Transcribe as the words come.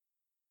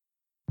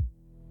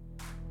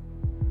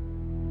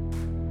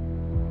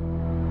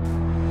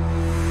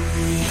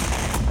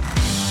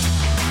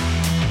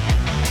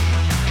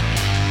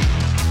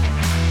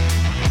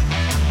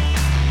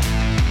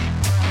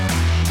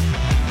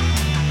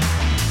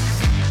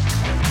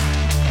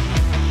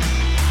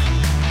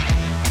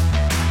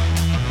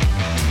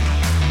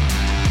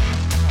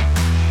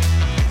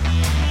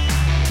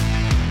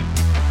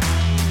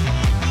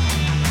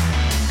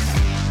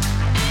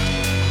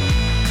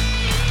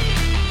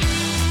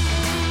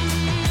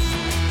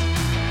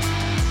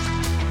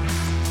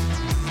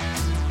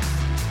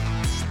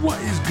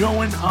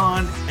going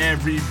on,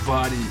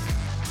 everybody?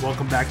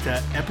 Welcome back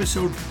to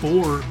episode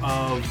 4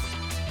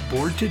 of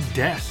Bored to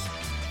Death.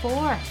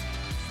 4.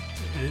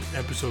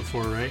 Episode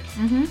 4, right?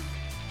 Mm-hmm.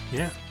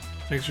 Yeah.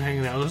 Thanks for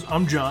hanging out with us.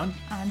 I'm John.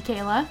 I'm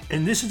Kayla.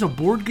 And this is a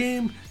board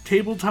game,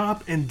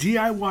 tabletop, and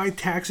DIY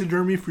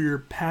taxidermy for your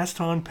Passed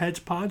On Pets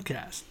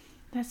podcast.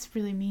 That's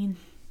really mean.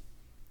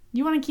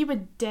 You want to keep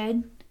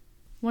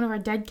one of our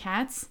dead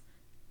cats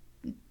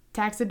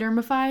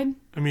taxidermified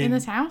in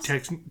this house?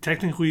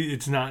 Technically,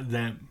 it's not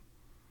them.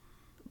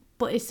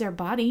 But it's their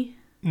body.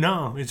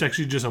 No, it's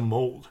actually just a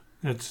mold.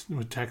 That's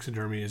what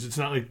taxidermy is. It's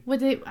not like...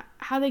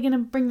 How are they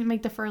going to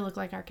make the fur look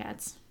like our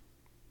cats?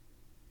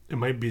 It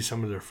might be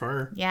some of their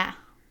fur. Yeah.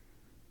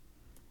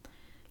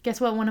 Guess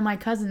what? One of my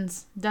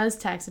cousins does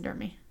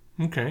taxidermy.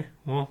 Okay.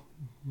 Well,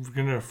 we're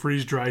going to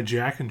freeze-dry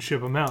Jack and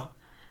ship him out.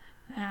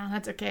 Oh,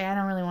 that's okay. I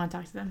don't really want to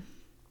talk to them.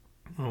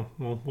 Oh,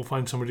 well, we'll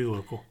find somebody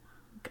local.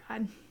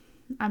 God,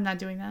 I'm not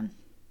doing that.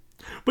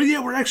 But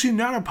yeah, we're actually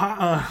not a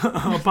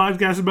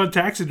podcast about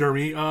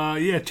taxidermy.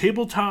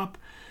 Tabletop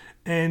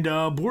and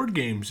board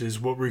games is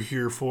what we're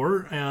here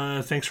for.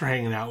 Thanks for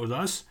hanging out with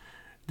us.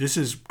 This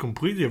is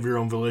completely of your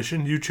own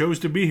volition. You chose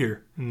to be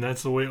here, and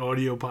that's the way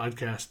audio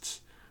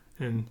podcasts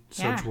and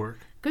such work.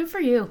 Good for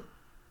you.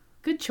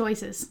 Good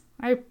choices.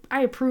 I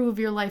approve of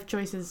your life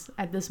choices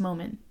at this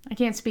moment. I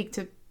can't speak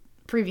to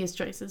previous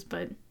choices,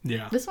 but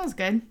this one's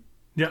good.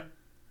 Yeah. At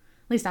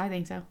least I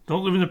think so.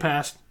 Don't live in the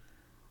past.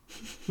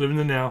 Live in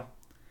the now.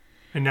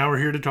 And now we're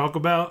here to talk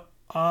about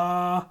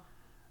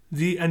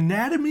the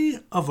anatomy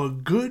of a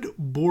good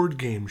board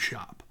game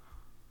shop.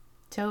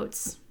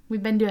 Totes.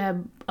 We've been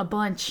to a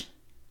bunch.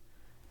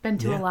 Been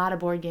to a lot of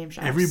board game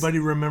shops. Everybody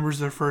remembers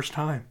their first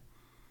time.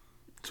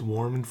 It's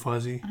warm and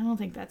fuzzy. I don't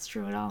think that's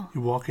true at all.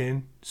 You walk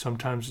in.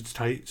 Sometimes it's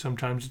tight.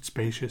 Sometimes it's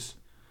spacious.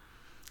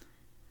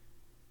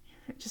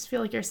 I just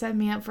feel like you're setting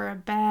me up for a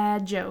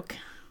bad joke.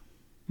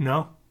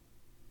 No.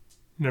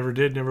 Never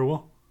did. Never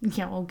will.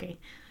 Yeah, okay.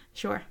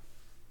 Sure.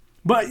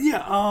 But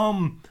yeah,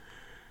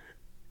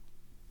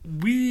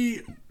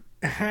 we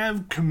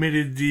have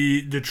committed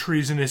the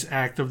treasonous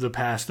act of the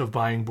past of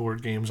buying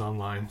board games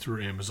online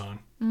through Amazon.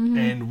 Mm-hmm.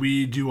 And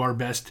we do our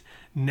best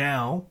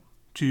now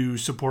to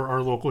support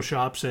our local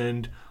shops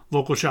and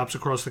local shops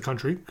across the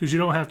country. Because you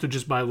don't have to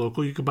just buy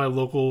local. You can buy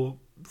local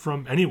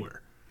from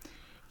anywhere.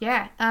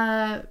 Yeah.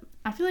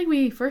 I feel like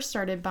we first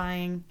started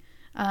buying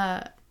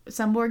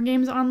some board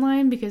games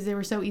online because they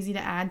were so easy to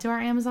add to our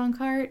Amazon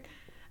cart.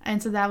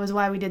 And so that was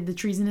why we did the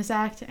treasonous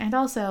act. And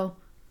also,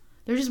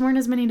 there just weren't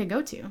as many to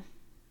go to.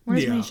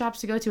 Weren't as many shops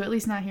to go to, at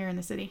least not here in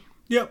the city.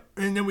 Yep.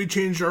 And then we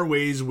changed our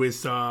ways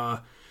with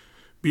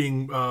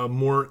being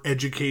more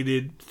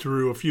educated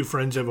through a few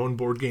friends that have owned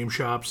board game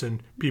shops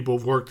and people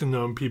have worked in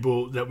them,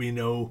 people that we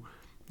know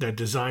that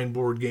design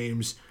board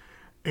games.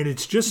 And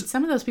it's just...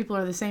 Some of those people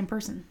are the same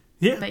person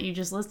that you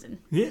just listed.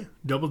 Yeah.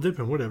 Double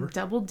dipping, whatever.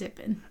 Double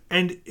dipping.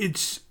 And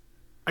it's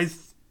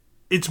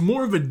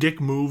more of a dick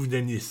move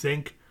than you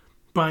think.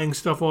 Buying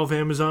stuff off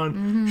Amazon.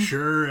 Mm-hmm.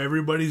 Sure,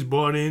 everybody's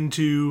bought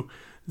into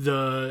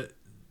the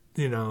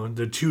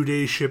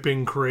 2-day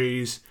shipping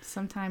craze.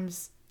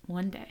 Sometimes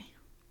one day.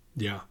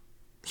 Yeah,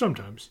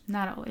 sometimes.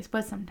 Not always,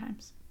 but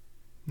sometimes.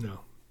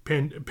 No.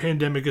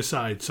 Pandemic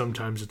aside,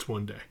 sometimes it's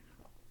one day.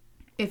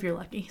 If you're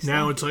lucky. So.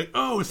 Now it's like,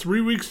 3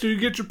 weeks to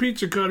get your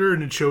pizza cutter,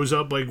 and it shows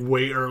up like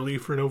way early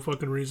for no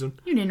fucking reason.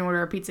 You didn't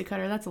order a pizza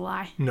cutter, that's a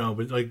lie. No,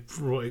 but like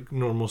for like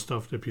normal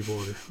stuff that people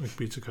order, like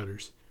pizza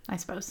cutters. I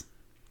suppose.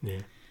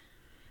 Yeah.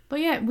 But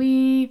yeah,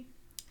 we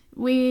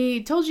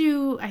told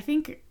you, I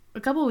think,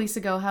 a couple of weeks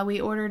ago how we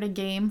ordered a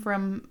game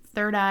from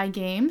Third Eye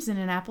Games in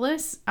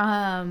Annapolis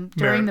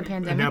during the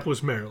pandemic.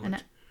 Annapolis,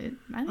 Maryland.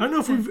 I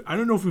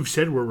don't know if we've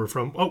said where we're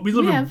from. Oh, we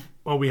have.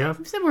 Oh, we have?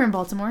 We've said we're in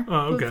Baltimore.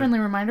 Oh, okay. Friendly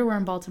reminder, we're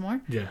in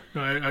Baltimore. Yeah.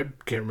 No, I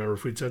can't remember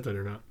if we'd said that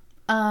or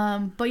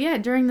not. But yeah,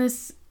 during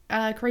this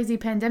crazy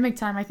pandemic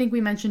time, I think we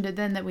mentioned it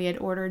then that we had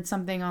ordered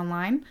something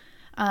online.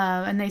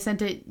 And they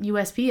sent it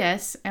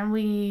USPS, and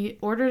we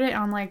ordered it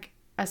on like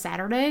a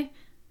Saturday,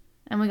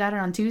 and we got it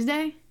on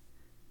Tuesday.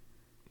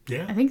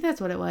 Yeah. I think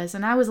that's what it was.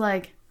 And I was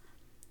like,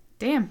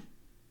 damn,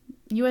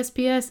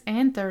 USPS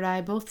and Third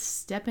Eye both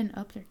stepping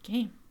up their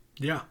game.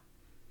 Yeah.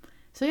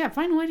 So yeah,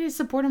 find a way to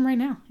support them right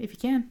now, if you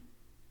can.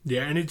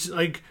 Yeah, and it's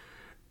like,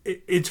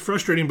 it's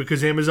frustrating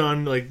because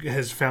Amazon like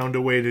has found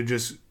a way to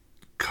just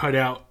cut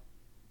out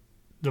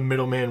the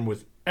middleman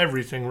with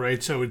everything,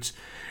 right? So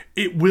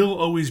it will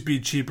always be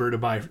cheaper to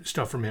buy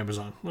stuff from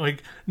Amazon.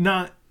 Like,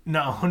 not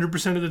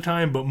 100% of the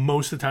time, but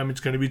most of the time it's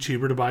going to be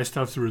cheaper to buy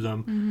stuff through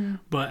them. Mm-hmm.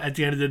 But at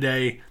the end of the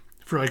day,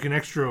 for like an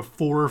extra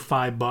 $4 or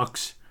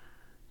 $5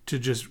 to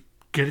just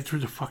get it through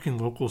the fucking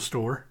local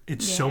store,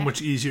 it's so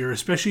much easier,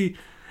 especially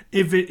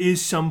if it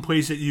is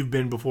someplace that you've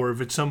been before,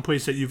 if it's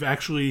someplace that you've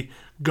actually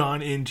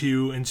gone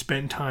into and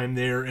spent time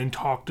there and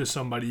talked to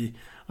somebody,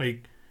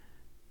 like,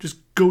 just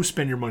go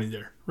spend your money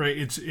there, right?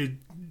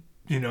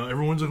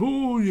 Everyone's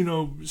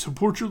like,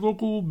 support your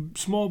local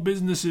small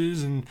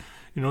businesses and,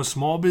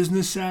 small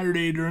business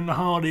Saturday during the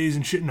holidays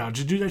and shit. No,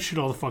 just do that shit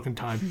all the fucking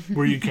time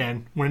where you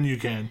can, when you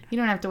can. You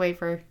don't have to wait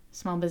for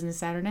small business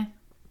Saturday.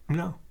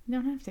 No. You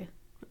don't have to.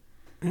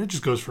 And it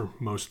just goes for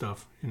most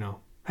stuff,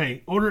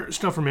 Hey, order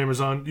stuff from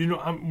Amazon.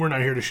 We're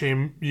not here to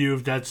shame you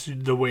if that's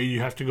the way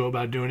you have to go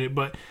about doing it.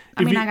 But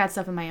I got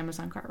stuff in my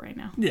Amazon cart right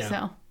now. Yeah.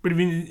 So. But if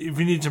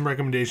you need some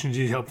recommendations,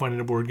 you need help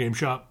finding a board game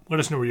shop, let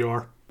us know where you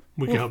are.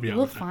 We can help you out.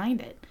 We'll with find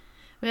it.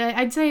 But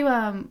I'd say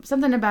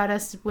something about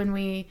us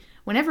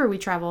whenever we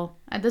travel.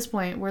 At this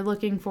point, we're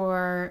looking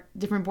for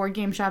different board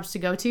game shops to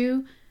go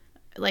to.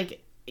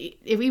 Like,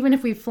 even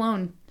if we've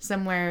flown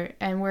somewhere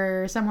and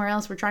we're somewhere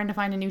else, we're trying to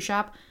find a new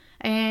shop,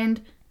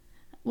 and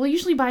we'll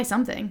usually buy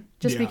something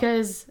just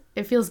because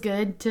it feels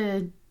good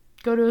to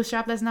go to a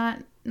shop that's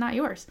not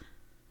yours.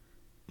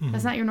 Mm-hmm.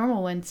 That's not your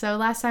normal one. So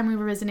last time we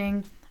were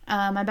visiting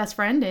my best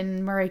friend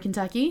in Murray,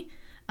 Kentucky,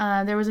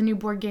 there was a new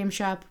board game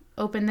shop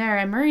open there,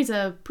 and Murray's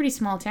a pretty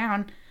small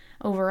town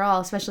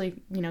overall,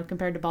 especially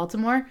compared to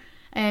Baltimore,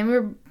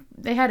 and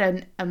they had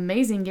an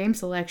amazing game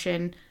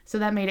selection, so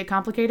that made it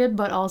complicated,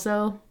 but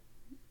also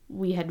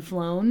we had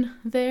flown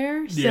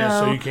there.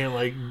 So you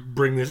can't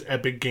bring this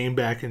epic game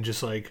back and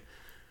just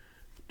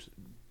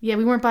yeah,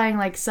 we weren't buying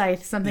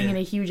Scythe, something in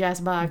a huge ass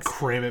box.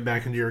 Cram it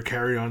back into your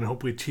carry-on and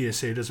hopefully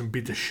TSA doesn't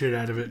beat the shit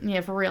out of it.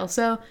 Yeah, for real.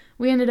 So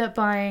we ended up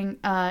buying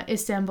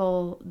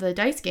Istanbul, the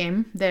dice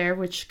game there,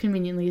 which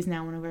conveniently is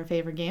now one of our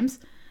favorite games.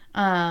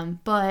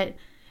 But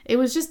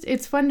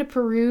it's fun to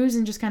peruse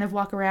and just kind of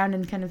walk around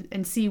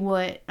and see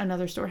what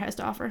another store has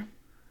to offer.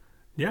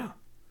 Yeah.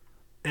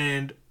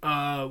 And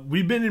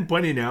we've been in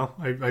plenty now.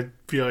 I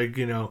feel like,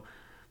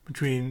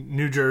 between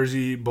New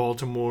Jersey,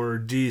 Baltimore,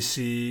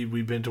 D.C.,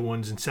 we've been to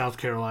ones in South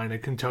Carolina,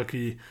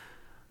 Kentucky.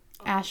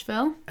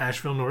 Asheville,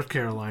 North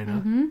Carolina.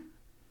 Mm-hmm.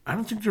 I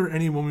don't think there were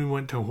any when we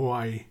went to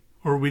Hawaii,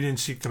 or we didn't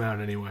seek them out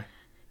anyway.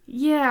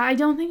 Yeah, I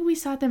don't think we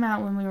sought them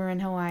out when we were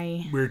in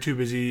Hawaii. We were too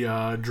busy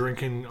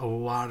drinking a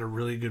lot of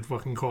really good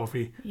fucking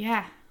coffee.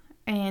 Yeah,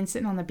 and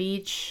sitting on the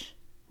beach.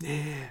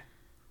 Yeah.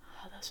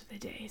 Oh, those were the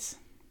days.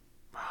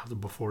 The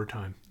before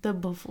time.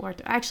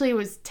 Actually, it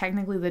was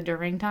technically the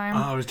during time.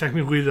 It was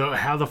technically the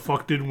how the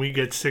fuck didn't we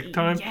get sick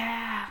time?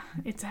 Yeah,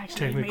 it's actually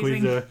technically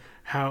amazing. The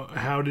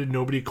how did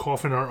nobody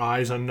cough in our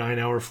eyes on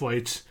 9-hour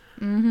flights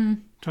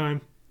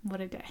time? What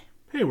a day.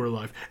 Hey, we're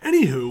alive.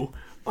 Anywho,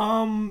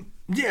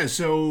 yeah,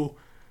 so...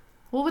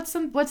 Well,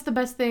 what's the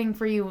best thing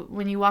for you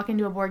when you walk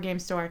into a board game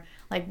store?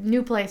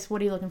 New place,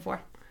 what are you looking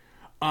for?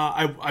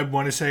 I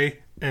want to say,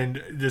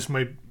 and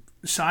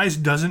size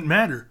doesn't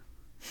matter.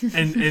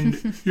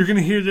 And you're going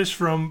to hear this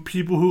from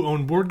people who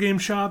own board game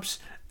shops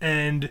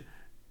and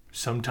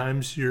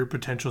sometimes your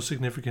potential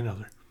significant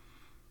other.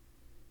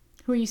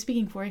 Who are you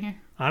speaking for here?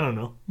 I don't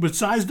know. But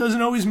size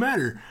doesn't always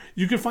matter.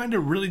 You can find a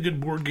really good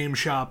board game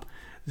shop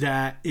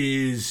that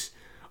is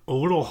a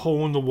little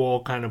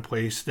hole-in-the-wall kind of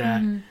place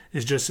that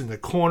is just in the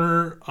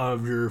corner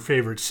of your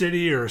favorite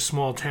city or a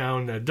small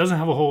town that doesn't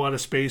have a whole lot of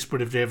space,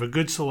 but if they have a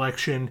good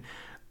selection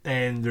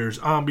and there's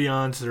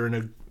ambiance, they're in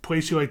a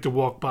place you like to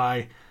walk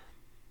by,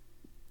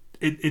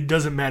 it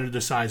doesn't matter the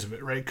size of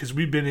it, right? Because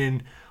we've been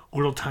in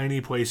little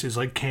tiny places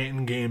like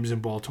Canton Games in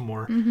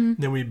Baltimore. Mm-hmm.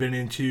 Then we've been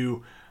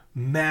into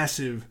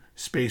massive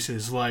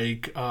spaces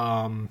like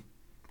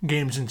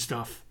Games and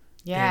Stuff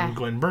in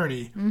Glen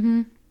Burnie.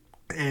 Mm-hmm.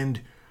 And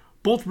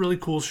both really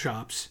cool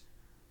shops,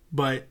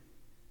 but...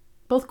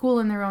 both cool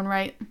in their own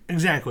right.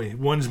 Exactly.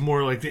 One's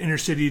more like the inner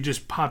city,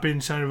 just pop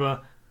inside of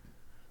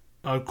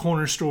a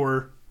corner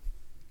store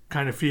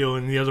kind of feel,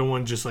 and the other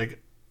one just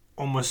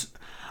almost...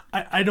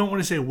 I don't want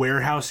to say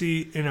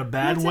warehousey in a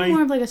bad way. It's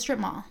more of a strip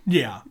mall.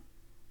 Yeah.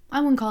 I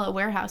wouldn't call it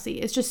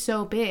warehousey. It's just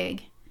so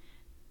big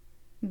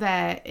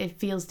that it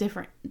feels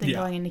different than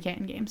going into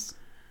Canton Games.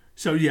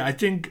 So yeah, I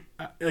think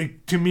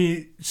to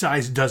me,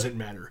 size doesn't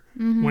matter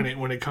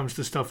when it comes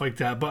to stuff like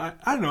that. But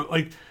I don't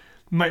know.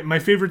 My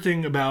favorite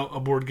thing about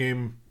a board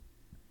game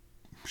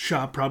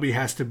shop probably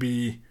has to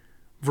be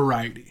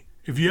variety.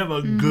 If you have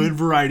a good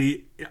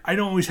variety, I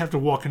don't always have to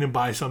walk in and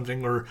buy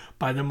something or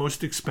buy the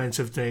most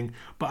expensive thing,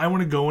 but I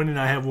want to go in and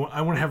I want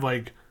to have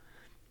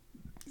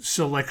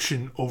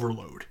selection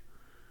overload.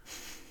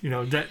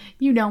 That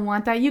you don't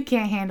want that. You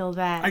can't handle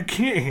that. I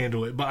can't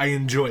handle it, but I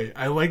enjoy it.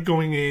 I like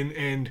going in,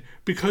 and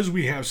because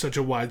we have such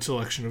a wide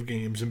selection of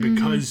games, and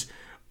because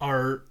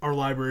our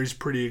library is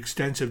pretty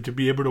extensive, to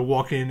be able to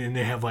walk in and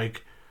they have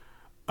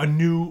a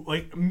new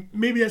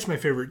maybe that's my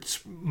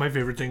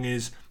favorite thing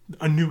is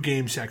a new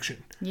game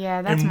section.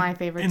 Yeah, that's my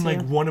favorite too.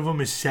 And one of them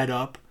is set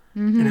up,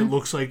 and it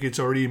looks like it's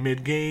already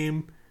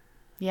mid-game.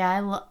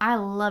 Yeah, I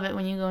love it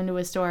when you go into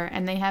a store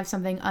and they have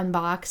something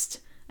unboxed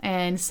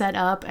and set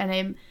up,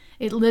 and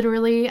it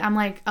literally, I'm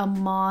like a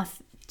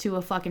moth to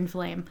a fucking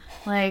flame.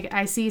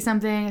 I see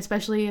something,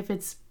 especially if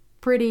it's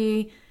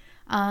pretty.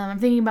 I'm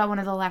thinking about one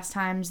of the last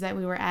times that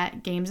we were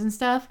at Games and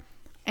Stuff,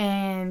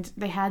 and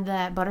they had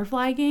that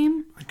butterfly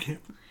game.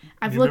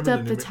 I've looked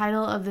up the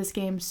title of this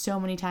game so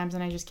many times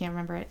and I just can't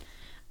remember it.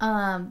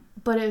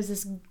 But it was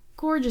this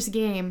gorgeous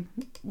game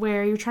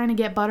where you're trying to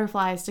get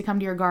butterflies to come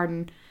to your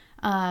garden.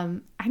 I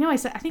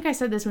think I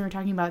said this when we were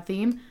talking about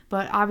theme,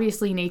 but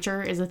obviously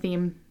nature is a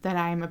theme that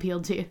I'm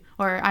appealed to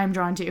or I'm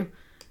drawn to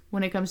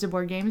when it comes to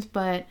board games.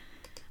 But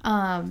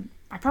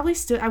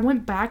I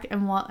went back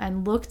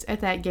and looked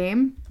at that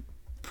game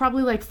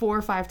probably like 4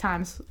 or 5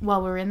 times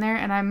while we were in there,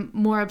 and I'm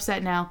more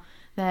upset now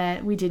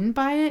that we didn't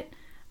buy it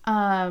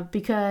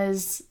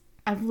because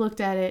I've looked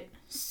at it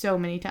so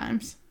many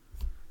times.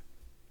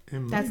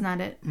 That's not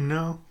it.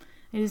 No.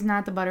 It is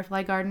not the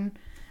Butterfly Garden.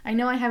 I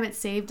know I have it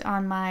saved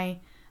on my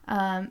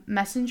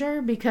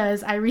Messenger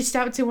because I reached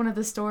out to one of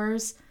the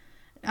stores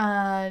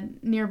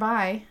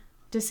nearby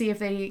to see if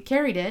they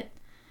carried it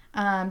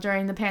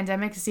during the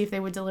pandemic, to see if they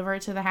would deliver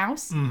it to the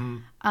house. Mm-hmm.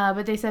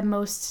 But they said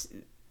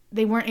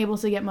they weren't able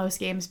to get most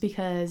games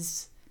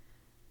because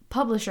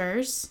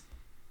publishers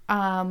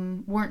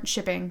weren't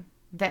shipping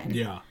then.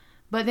 Yeah.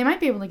 But they might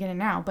be able to get it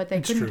now, but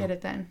they couldn't true. get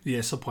it then.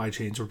 Yeah, supply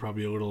chains were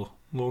probably a little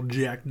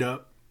jacked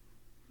up.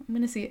 I'm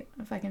going to see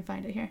if I can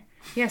find it here.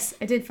 Yes,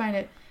 I did find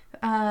it.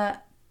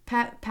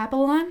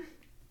 Papillon?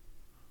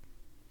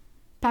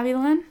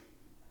 Papillon?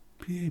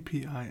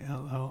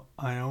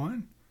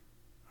 Papillion?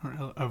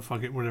 Or oh,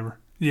 fuck it, whatever.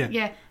 Yeah.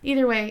 Yeah,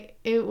 either way,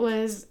 it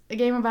was a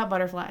game about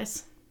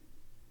butterflies.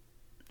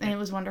 And it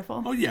was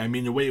wonderful. Oh, yeah, I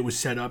mean, the way it was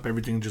set up,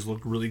 everything just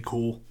looked really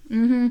cool.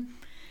 Mm-hmm.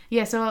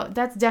 Yeah, so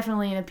that's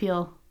definitely an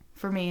appeal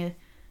for me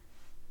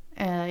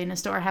in a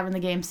store, having the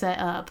game set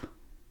up.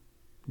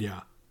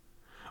 Yeah.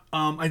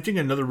 I think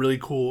another really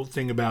cool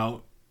thing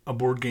about a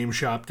board game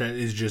shop that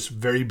is just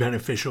very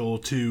beneficial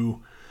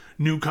to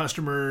new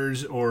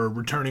customers or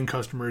returning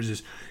customers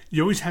is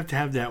you always have to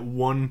have that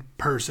one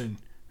person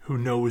who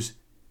knows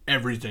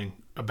everything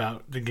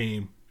about the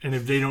game. And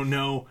if they don't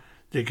know,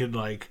 they could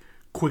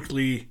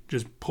quickly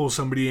just pull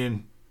somebody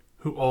in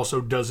who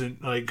also doesn't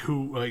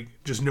who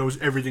just knows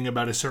everything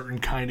about a certain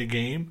kind of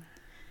game.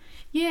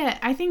 Yeah,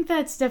 I think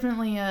that's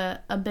definitely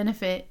a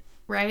benefit,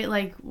 right?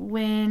 Like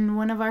when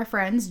one of our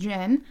friends,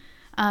 Jen,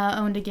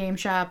 owned a game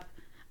shop,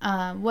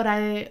 what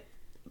I,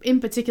 in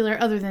particular,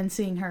 other than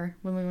seeing her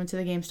when we went to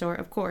the game store,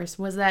 of course,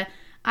 was that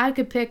I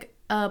could pick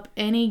up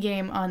any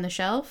game on the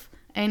shelf,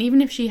 and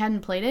even if she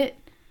hadn't played it,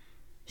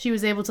 she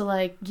was able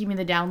to give me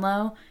the down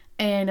low,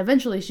 and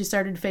eventually she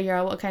started to figure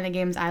out what kind of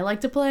games I like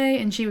to play,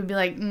 and she would be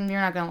like, you're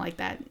not going to like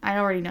that. I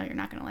already know you're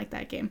not going to like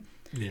that game.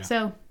 Yeah.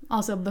 So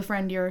also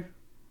befriend your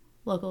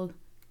local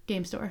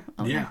game store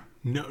owner. Yeah.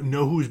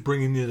 Know who's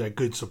bringing you that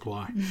good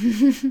supply.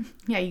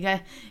 Yeah,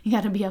 you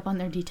got to be up on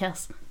their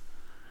details.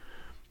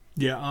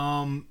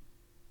 Yeah,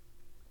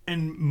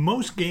 and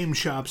most game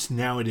shops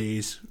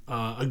nowadays,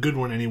 a good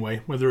one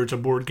anyway, whether it's a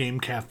board game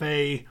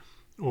cafe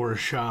or a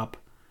shop,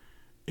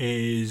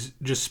 is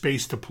just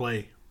space to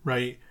play,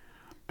 right?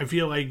 I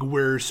feel like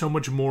we're so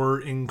much more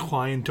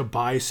inclined to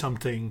buy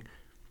something,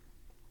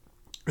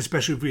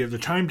 especially if we have the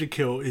time to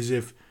kill, is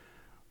if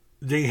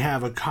they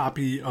have a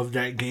copy of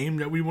that game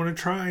that we want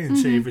to try, and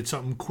say if it's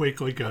something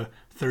quick, like a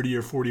 30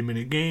 or 40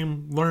 minute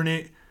game, learn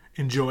it,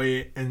 enjoy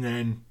it, and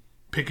then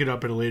pick it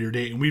up at a later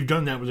date. And we've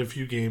done that with a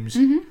few games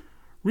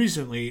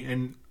recently,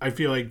 and I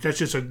feel like that's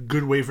just a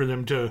good way for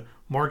them to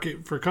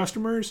market for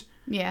customers.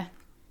 Yeah,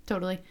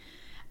 totally.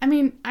 I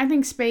mean, I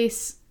think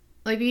space,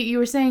 like you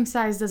were saying,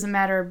 size doesn't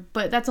matter,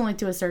 but that's only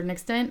to a certain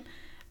extent,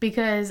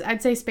 because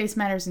I'd say space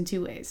matters in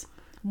 2 ways.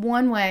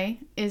 One way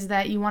is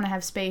that you want to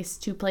have space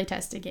to play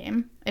test a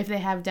game if they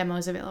have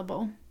demos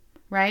available,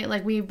 right?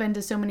 Like we've been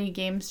to so many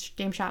game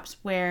shops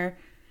where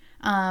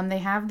they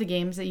have the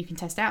games that you can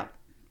test out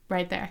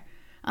right there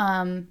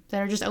that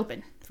are just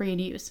open for you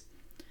to use.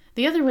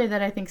 The other way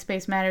that I think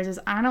space matters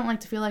is I don't like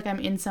to feel like I'm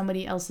in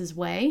somebody else's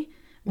way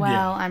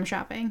while I'm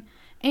shopping.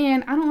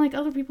 And I don't like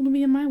other people to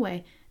be in my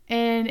way.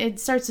 And it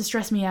starts to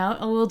stress me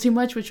out a little too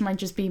much, which might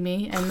just be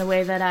me and the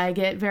way that I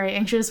get very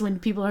anxious when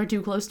people are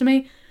too close to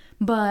me.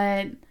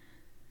 But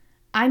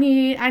I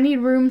need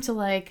room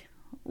to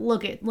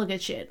look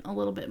at shit a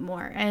little bit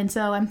more. And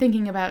so I'm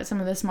thinking about some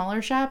of the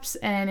smaller shops,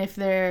 and if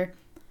there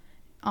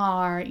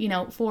are,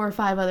 4 or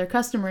 5 other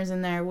customers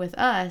in there with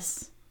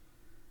us,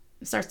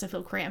 it starts to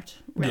feel cramped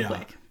real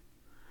quick.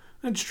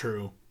 That's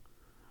true.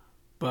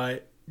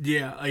 But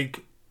yeah,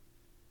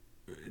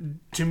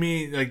 to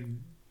me,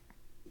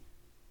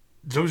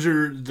 those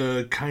are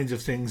the kinds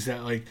of things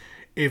that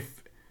if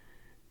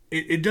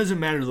it doesn't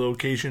matter the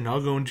location.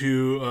 I'll go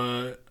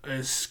into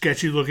a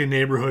sketchy looking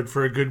neighborhood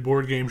for a good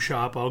board game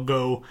shop. I'll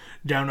go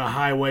down a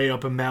highway,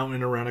 up a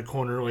mountain, around a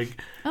corner.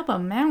 Up a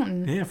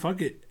mountain? Yeah, fuck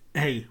it.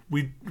 Hey,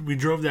 we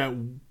drove that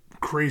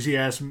crazy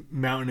ass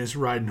mountainous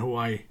ride in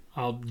Hawaii.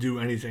 I'll do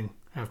anything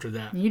after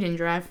that. You didn't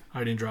drive?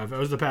 I didn't drive. I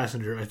was the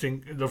passenger. I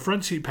think the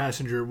front seat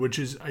passenger, which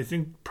is I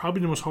think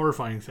probably the most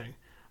horrifying thing.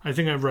 I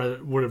think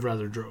would have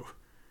rather drove.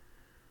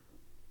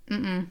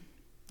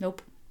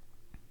 Nope.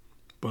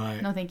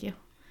 But no, thank you.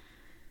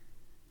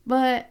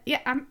 But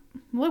yeah,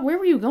 where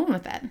were you going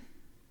with that?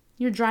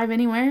 You would drive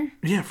anywhere?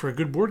 Yeah, for a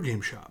good board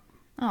game shop.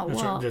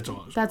 Oh, that's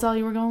all. That's all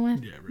you were going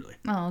with? Yeah, really.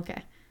 Oh,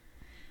 okay.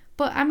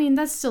 But I mean,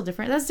 that's still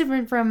different. That's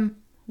different from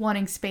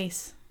wanting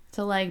space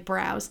to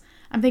browse.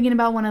 I'm thinking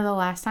about one of the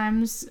last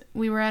times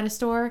we were at a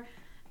store,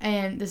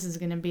 and this is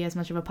going to be as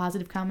much of a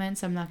positive comment,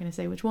 so I'm not going to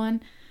say which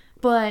one.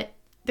 But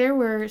there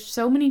were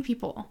so many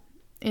people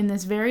in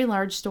this very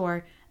large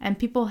store, and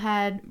people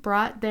had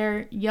brought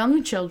their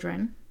young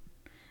children,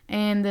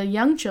 And the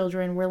young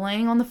children were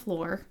laying on the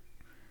floor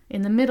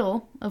in the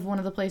middle of one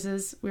of the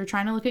places we were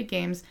trying to look at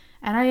games.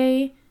 And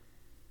I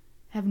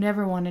have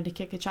never wanted to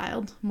kick a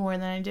child more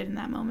than I did in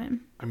that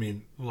moment. I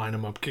mean, line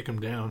them up, kick them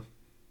down.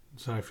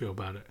 That's how I feel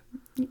about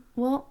it.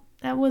 Well,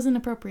 that wasn't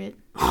appropriate.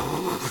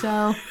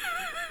 So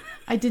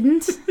I did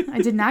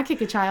not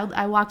kick a child.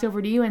 I walked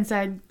over to you and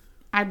said,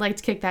 I'd like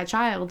to kick that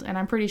child. And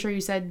I'm pretty sure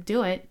you said,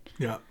 do it.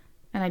 Yeah.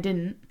 And I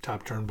didn't.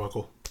 Top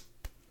turnbuckle.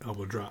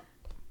 Elbow drop.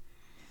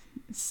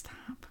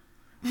 Stop.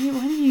 Why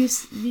do you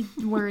use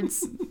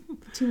words?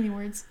 Too many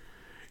words.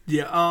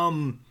 Yeah,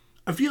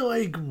 I feel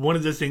like one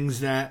of the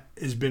things that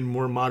has been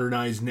more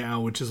modernized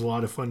now, which is a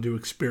lot of fun to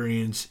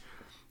experience,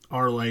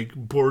 are like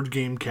board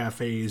game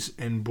cafes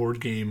and board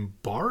game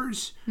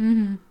bars,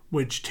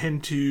 which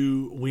tend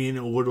to lean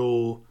a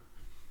little...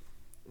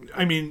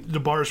 I mean, the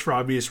bars, for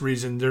obvious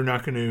reason, they're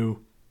not going to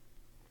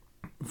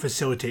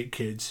facilitate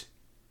kids.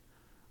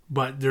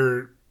 But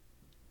they're,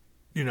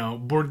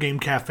 board game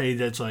cafe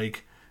that's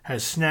like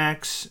has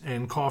snacks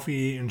and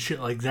coffee and shit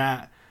like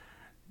that.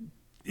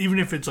 Even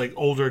if it's like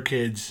older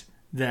kids,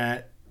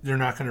 that they're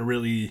not going to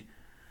really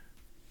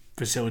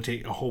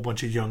facilitate a whole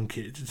bunch of young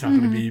kids. It's not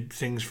going to be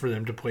things for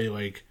them to play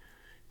like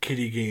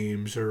kiddie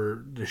games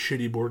or the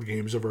shitty board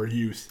games of our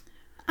youth.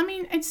 I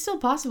mean, it's still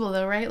possible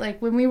though, right?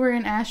 Like when we were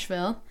in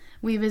Asheville,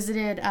 we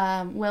visited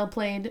Well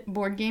Played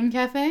Board Game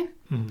Cafe,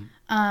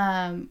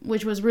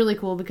 which was really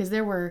cool because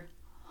there were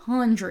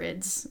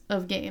hundreds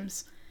of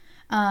games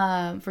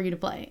for you to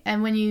play.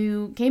 And when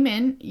you came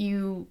in,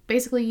 you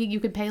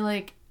could pay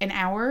like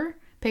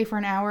pay for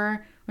an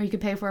hour, or you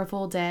could pay for a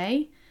full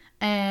day.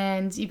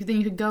 And you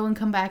could go and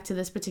come back to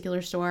this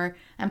particular store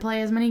and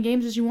play as many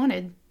games as you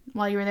wanted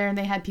while you were there. And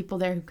they had people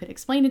there who could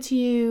explain it to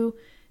you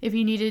if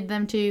you needed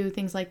them to,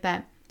 things like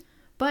that.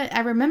 But I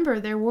remember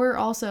there were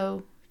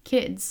also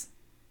kids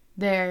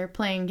there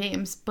playing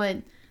games, but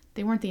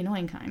they weren't the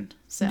annoying kind.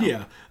 So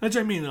yeah, that's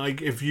what I mean.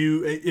 Like if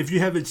you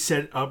have it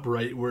set up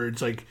right, where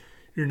it's like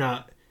you're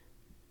not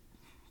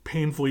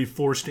painfully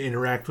forced to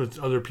interact with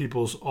other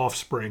people's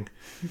offspring,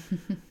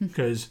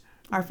 because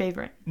our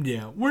favorite.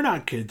 Yeah, we're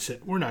not kids.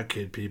 We're not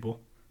kid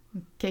people.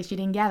 In case you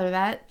didn't gather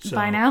that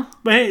by now.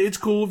 But hey, it's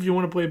cool if you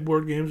want to play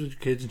board games with your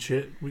kids and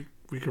shit.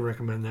 We can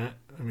recommend that.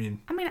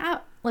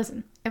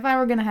 Listen, if I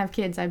were going to have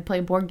kids, I'd play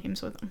board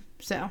games with them.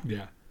 So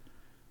yeah,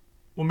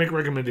 we'll make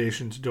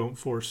recommendations. Don't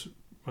force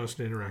us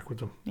to interact with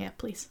them. Yeah,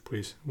 please.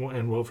 Please. Won't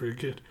end well for your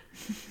kid.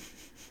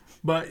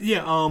 But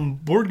yeah,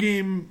 board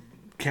game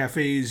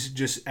cafes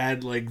just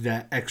add like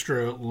that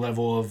extra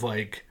level of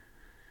like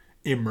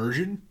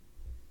immersion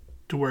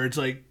to where it's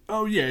like,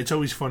 oh yeah, it's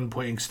always fun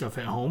playing stuff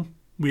at home.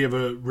 We have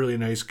a really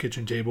nice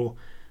kitchen table.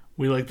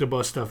 We like to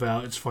bust stuff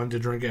out. It's fun to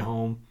drink at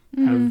home.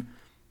 Have,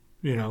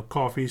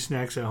 coffee,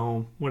 snacks at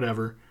home,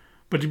 whatever.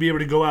 But to be able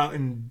to go out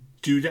and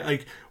do that,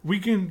 like we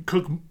can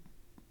cook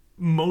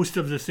most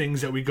of the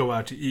things that we go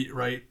out to eat,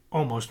 right?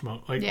 Almost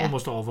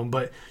all of them.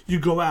 But you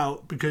go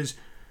out because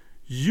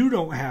you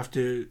don't have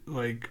to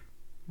like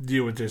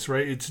deal with this,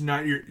 right? It's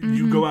not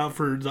you go out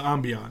for the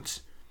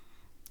ambiance.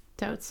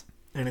 Totes.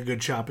 And a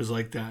good shop is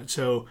like that.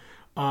 So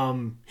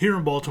here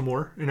in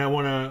Baltimore, and I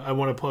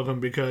wanna plug them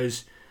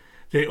because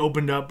they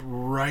opened up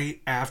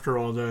right after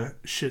all the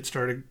shit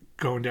started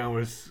going down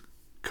with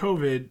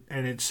COVID,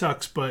 and it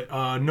sucks. But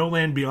No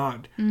Land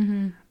Beyond.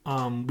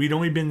 We'd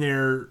only been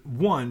there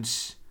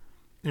once,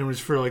 and it was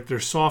for like their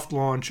soft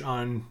launch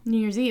on New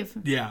Year's Eve.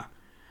 Yeah,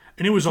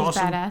 and it was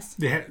awesome.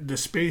 Badass. The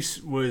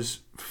space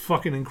was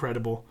fucking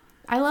incredible.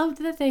 I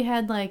loved that they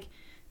had like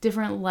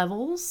different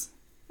levels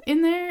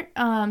in there.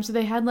 So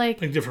they had like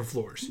different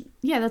floors.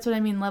 Yeah, that's what I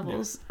mean,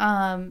 levels.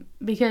 Yeah.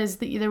 Because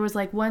there was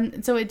like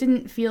one, so it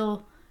didn't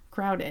feel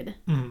crowded,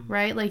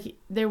 right? Like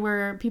there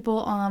were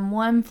people on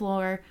one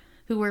floor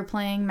who were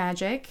playing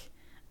Magic,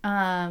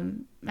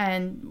 and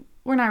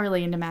we're not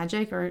really into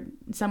Magic, or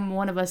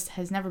one of us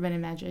has never been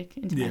into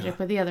Magic,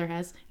 but the other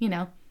has,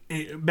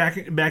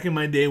 Back in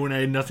my day when I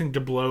had nothing to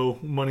blow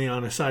money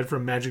on aside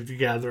from Magic the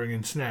Gathering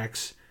and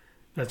snacks,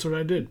 that's what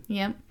I did.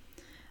 Yep.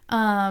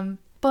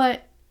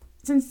 But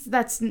since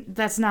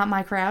that's not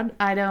my crowd,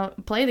 I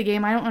don't play the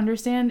game. I don't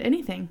understand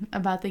anything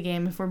about the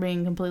game, if we're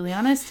being completely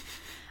honest.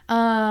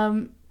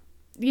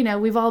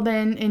 We've all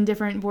been in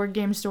different board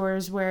game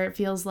stores where it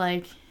feels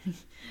like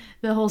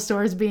the whole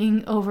store is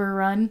being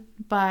overrun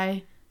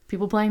by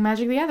people playing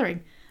Magic the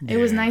Gathering. Yeah. It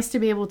was nice to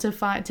be able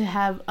to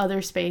have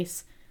other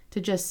space to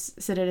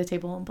just sit at a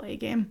table and play a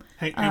game.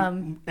 Hey,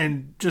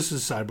 and just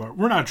as a sidebar,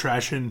 we're not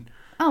trashing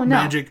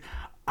Magic.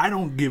 I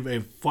don't give a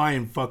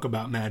flying fuck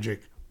about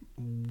Magic.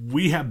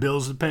 We have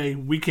bills to pay.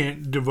 We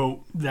can't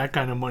devote that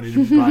kind of money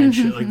to buying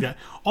shit like that.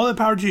 All the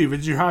power to you. If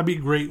it's your hobby,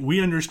 great. We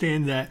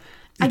understand that.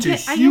 I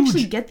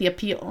actually get the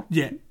appeal.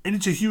 Yeah, and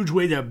it's a huge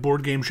way that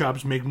board game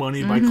shops make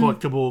money by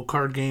collectible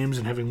card games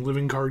and having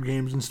living card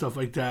games and stuff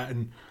like that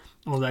and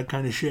all that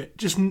kind of shit.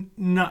 Just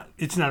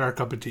it's not our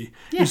cup of tea.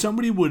 Yeah. If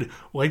somebody would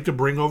like to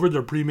bring over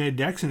their pre-made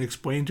decks and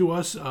explain to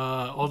us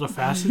all the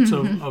facets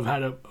of how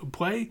to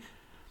play,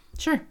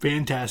 sure.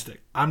 Fantastic.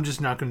 I'm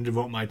just not going to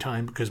devote my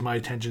time because my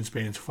attention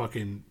span's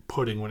fucking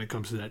pudding when it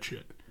comes to that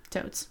shit.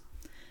 totes.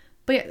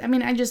 But yeah, I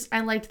mean,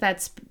 I liked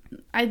that.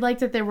 I liked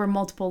that there were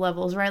multiple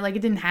levels, right? Like,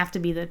 it didn't have to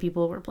be that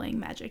people were playing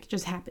Magic; it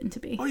just happened to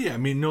be. Oh yeah, I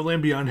mean, No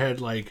Land Beyond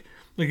had like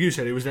you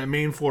said, it was that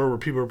main floor where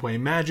people were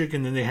playing Magic,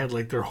 and then they had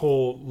like their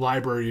whole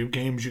library of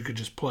games you could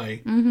just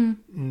play. Mm-hmm.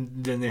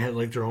 And then they had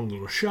like their own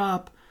little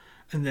shop,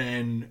 and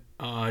then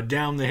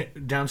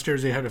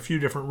downstairs they had a few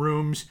different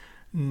rooms,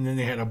 and then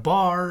they had a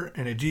bar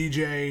and a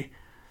DJ.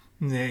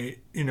 And they,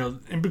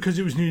 and because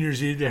it was New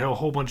Year's Eve, they had a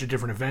whole bunch of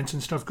different events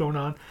and stuff going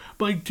on.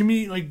 But like, to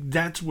me, like,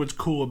 that's what's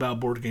cool about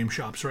board game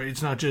shops, right?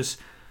 It's not just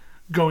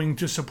going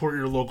to support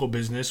your local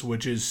business,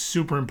 which is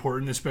super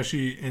important,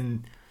 especially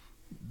in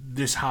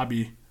this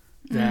hobby,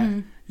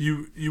 that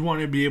you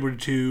want to be able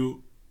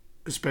to,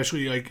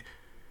 especially like,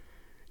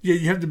 yeah,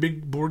 you have the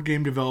big board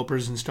game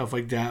developers and stuff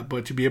like that,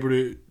 but to be able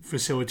to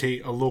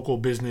facilitate a local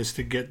business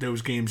to get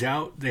those games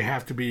out, there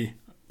has to be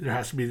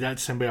that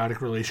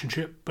symbiotic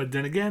relationship. But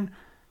then again,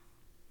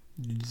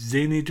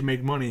 they need to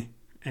make money,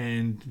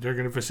 and they're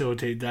going to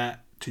facilitate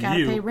that to Gotta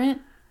you. pay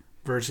rent.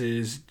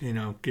 Versus,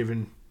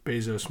 giving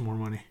Bezos more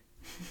money.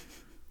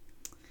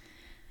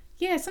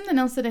 Yeah, something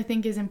else that I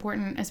think is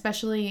important,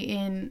 especially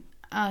in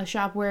a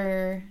shop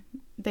where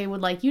they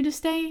would like you to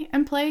stay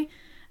and play,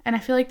 and I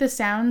feel like this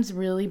sounds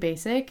really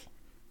basic,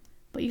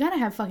 but you gotta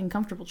have fucking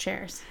comfortable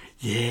chairs.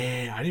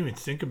 Yeah, I didn't even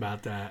think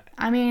about that.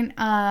 I mean,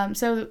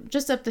 so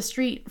just up the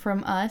street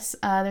from us,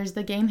 there's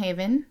the Game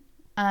Haven,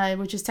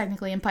 which is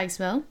technically in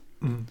Pikesville.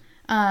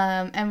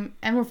 Mm-hmm.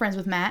 And we're friends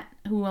with Matt,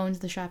 who owns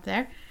the shop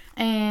there.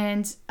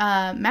 And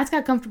Matt's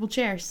got comfortable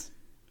chairs,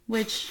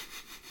 which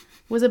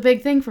was a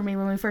big thing for me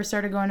when we first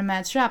started going to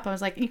Matt's shop. I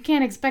was like, you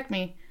can't expect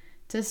me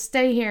to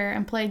stay here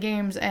and play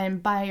games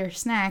and buy your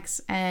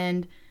snacks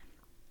and,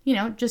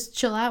 just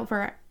chill out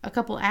for a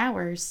couple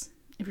hours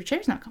if your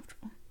chair's not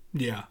comfortable.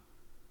 Yeah,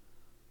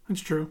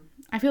 that's true.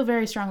 I feel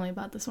very strongly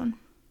about this one.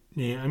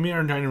 Yeah, I mean,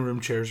 our dining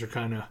room chairs are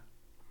kind of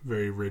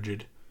very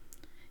rigid.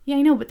 Yeah,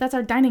 I know, but that's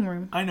our dining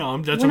room. I know.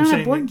 That's We're what I'm not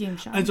saying. A board game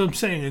shop. That's what I'm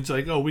saying. It's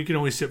like, we can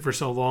only sit for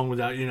so long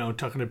without,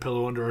 tucking a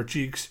pillow under our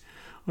cheeks,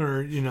 or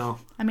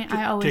I mean,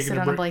 I always sit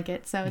on a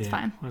blanket, so it's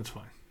fine. That's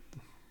fine.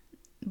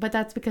 But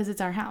that's because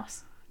it's our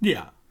house.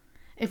 Yeah.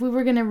 If we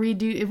were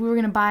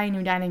gonna buy a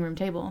new dining room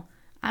table,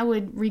 I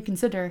would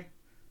reconsider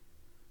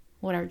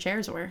what our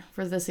chairs were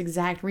for this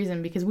exact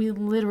reason, because we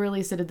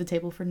literally sit at the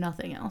table for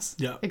nothing else.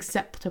 Yeah.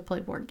 Except to play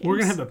board games. We're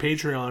gonna have a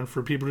Patreon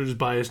for people to just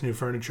buy us new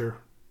furniture.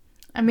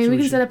 I mean, so we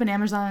can set up an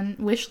Amazon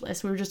wish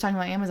list. We were just talking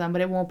about Amazon,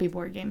 but it won't be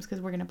board games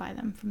because we're going to buy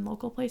them from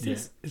local places.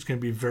 Yeah, it's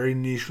going to be very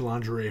niche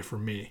lingerie for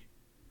me.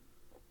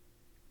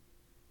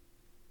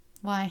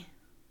 Why?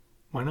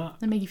 Why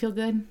not? That make you feel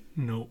good?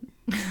 Nope.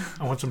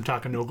 I want some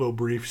Takanoko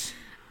briefs.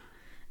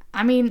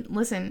 I mean,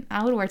 listen,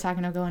 I would wear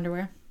Takanoko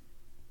underwear.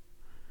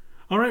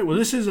 All right, well,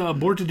 this is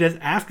Bored to Death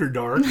After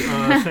Dark.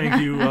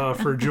 Thank you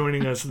for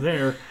joining us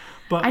there.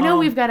 But I know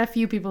we've got a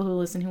few people who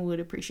listen who would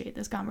appreciate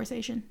this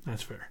conversation.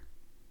 That's fair.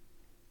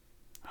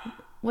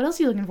 What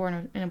else are you looking for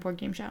in a board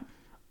game shop?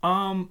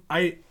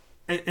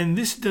 And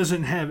this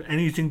doesn't have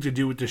anything to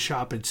do with the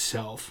shop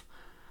itself.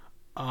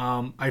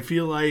 I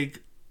feel like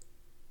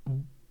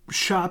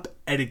shop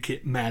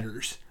etiquette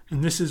matters.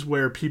 And this is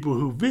where people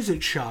who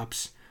visit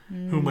shops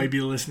who might be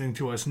listening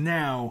to us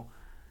now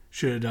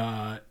should,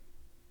 turn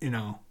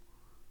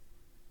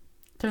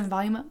the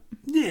volume up.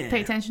 Yeah.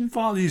 Pay attention.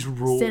 Follow these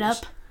rules. Sit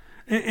up.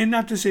 And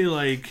not to say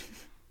like,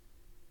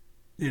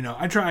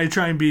 I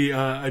try and be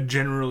a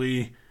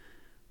generally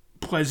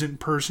pleasant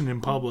person in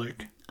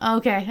public.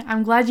 Okay,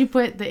 I'm glad you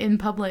put the in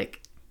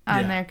public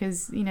on there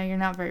because you're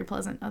not very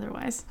pleasant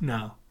otherwise.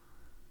 No,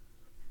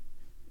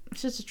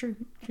 it's just a true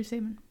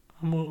statement.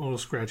 I'm a little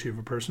scratchy of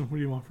a person. What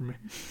do you want from me?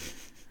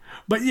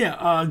 But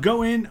yeah,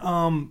 go in.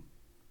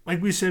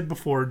 Like we said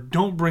before,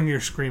 don't bring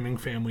your screaming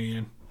family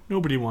in.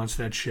 Nobody wants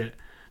that shit.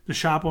 The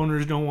shop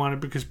owners don't want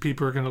it because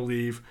people are gonna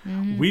leave.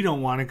 Mm-hmm. We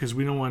don't want it because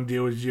we don't want to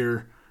deal with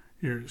your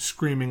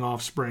screaming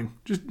offspring.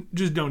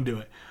 Just don't do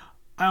it.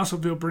 I also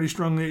feel pretty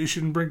strongly that you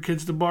shouldn't bring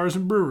kids to bars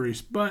and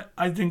breweries, but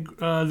I think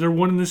they're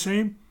one and the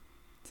same.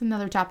 It's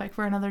another topic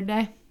for another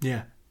day.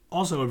 Yeah.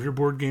 Also, if your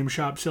board game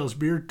shop sells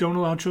beer, don't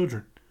allow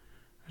children.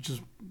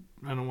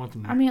 I don't want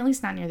them there. I mean, at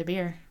least not near the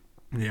beer.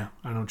 Yeah,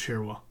 I don't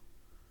share well.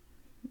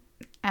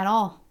 At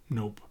all?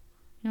 Nope.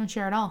 You don't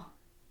share at all?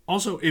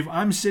 Also, if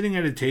I'm sitting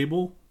at a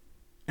table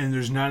and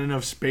there's not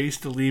enough space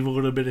to leave a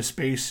little bit of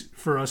space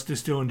for us to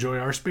still enjoy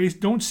our space,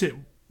 don't sit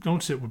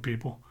with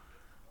people.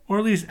 Or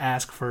at least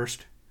ask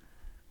first.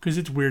 Because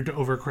it's weird to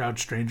overcrowd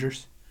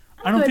strangers.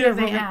 I don't feel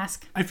like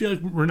ask. I feel like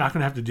we're not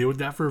going to have to deal with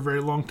that for a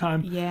very long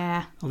time.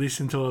 Yeah. At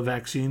least until a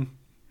vaccine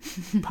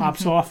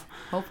pops off.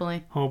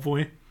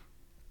 Hopefully.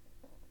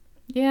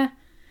 Yeah.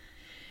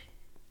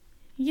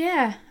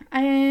 Yeah.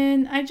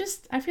 And I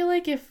feel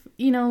like if,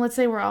 let's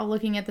say we're all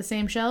looking at the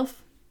same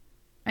shelf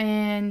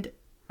and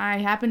I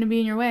happen to be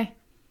in your way,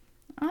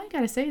 all you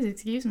got to say is,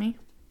 excuse me.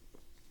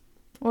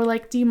 Or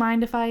like, do you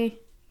mind if I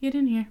get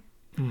in here?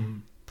 Mm-hmm.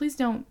 Please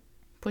don't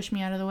push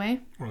me out of the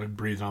way. Or like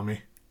breathe on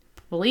me.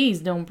 Please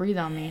don't breathe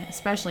on me,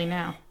 especially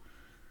now.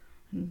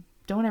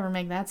 Don't ever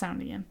make that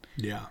sound again.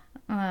 Yeah.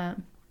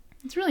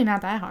 It's really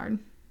not that hard.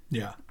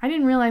 Yeah. I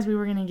didn't realize we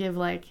were going to give,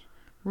 like,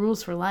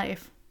 rules for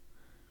life.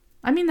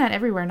 I mean that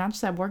everywhere, not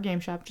just at board game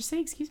shop. Just say,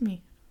 excuse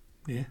me.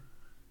 Yeah.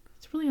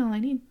 That's really all I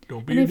need.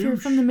 Don't be and a if you're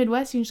douche. from the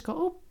Midwest, you just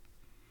go,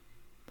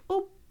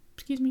 oh,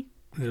 excuse me.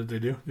 Is that what they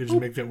do? They just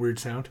make that weird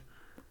sound?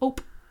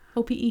 Ope.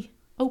 O-P-E.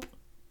 Ope.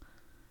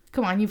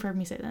 Come on, you've heard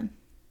me say that.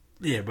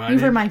 Yeah, but You've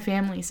heard my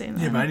family say that.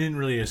 Yeah, but I didn't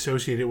really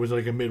associate it with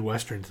like a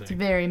Midwestern It's thing.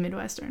 very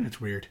Midwestern. It's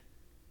weird.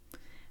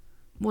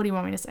 What do you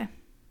want me to say?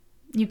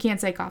 You can't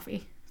say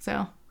coffee.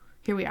 So,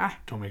 here we are.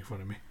 Don't make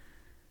fun of me.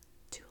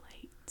 Too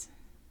late.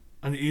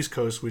 On the East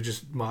Coast, we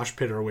just mosh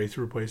pit our way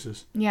through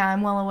places. Yeah,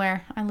 I'm well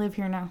aware. I live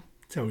here now.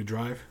 It's how we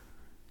drive.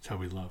 It's how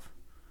we love.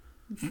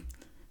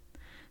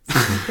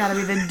 It's gotta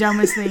be the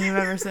dumbest thing you've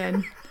ever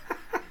said.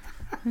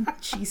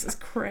 Jesus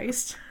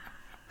Christ.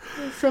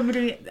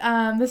 Somebody,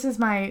 this is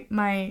my,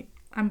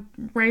 I'm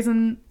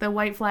raising the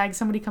white flag.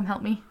 Somebody come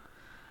help me.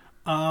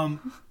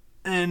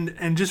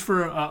 And just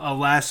for a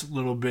last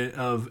little bit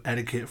of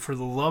etiquette, for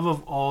the love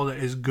of all that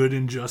is good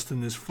and just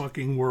in this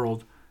fucking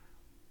world,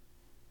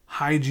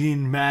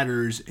 hygiene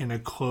matters in a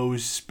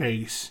closed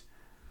space.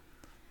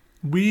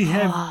 We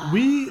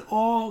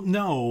all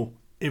know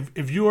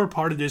if you are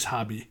part of this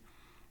hobby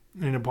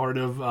and a part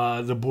of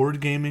the board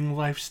gaming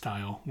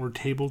lifestyle or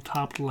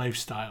tabletop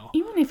lifestyle.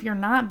 Even if you're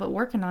not, but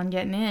working on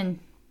getting in,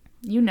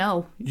 you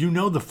know. You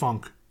know the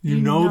funk. You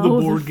know the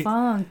board game.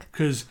 funk.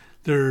 Because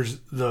there's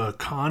the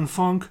con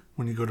funk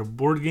when you go to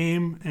board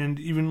game and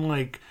even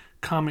like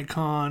Comic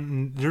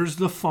Con. There's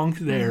the funk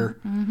there.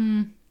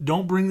 Mm-hmm.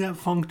 Don't bring that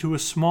funk to a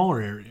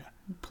smaller area.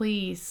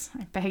 Please,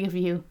 I beg of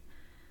you.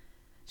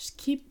 Just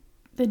keep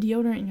the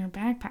deodorant in your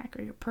backpack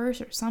or your purse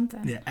or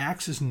something. Yeah,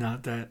 Axe is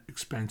not that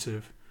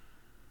expensive.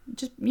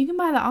 Just you can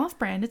buy the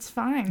off-brand. It's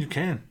fine. You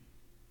can.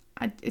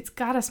 It's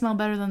gotta smell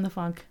better than the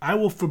funk. I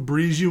will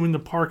Febreze you in the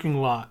parking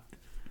lot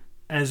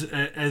as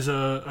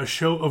a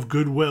show of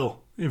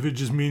goodwill if it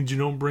just means you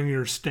don't bring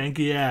your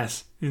stanky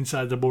ass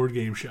inside the board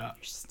game shop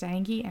Your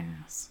stanky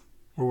ass.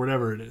 or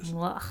whatever it is.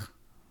 Ugh.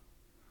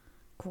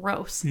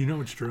 Gross. You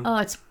know it's true. Oh,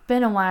 it's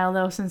been a while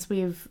though since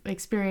we've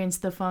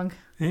experienced the funk.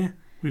 Yeah,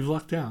 we've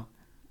lucked out.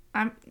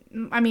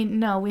 I mean,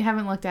 no, we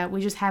haven't looked at.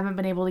 We just haven't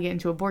been able to get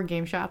into a board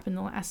game shop in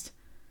the last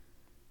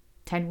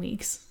 10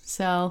 weeks.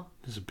 So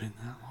Has it been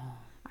that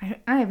long?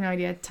 I have no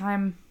idea.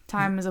 Time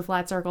is a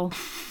flat circle.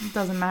 It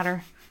doesn't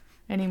matter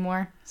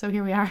anymore. So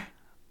here we are.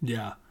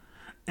 Yeah.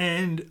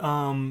 And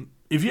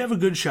if you have a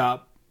good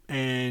shop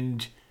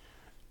and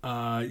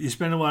you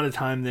spend a lot of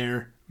time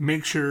there,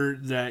 make sure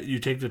that you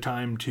take the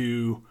time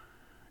to...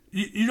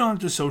 You don't have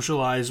to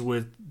socialize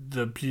with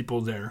the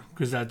people there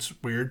because that's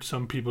weird.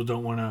 Some people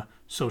don't want to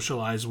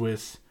socialize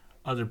with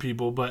other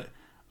people, but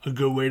a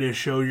good way to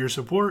show your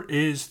support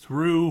is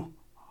through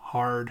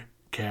hard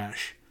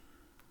cash.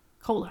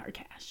 Cold hard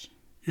cash.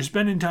 You're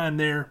spending time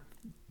there,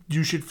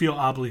 you should feel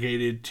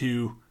obligated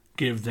to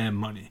give them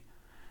money.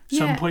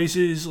 Some Yeah.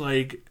 places,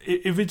 like,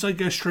 if it's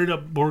like a straight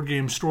up board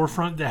game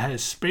storefront that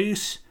has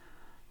space,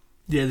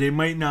 yeah, they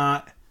might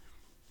not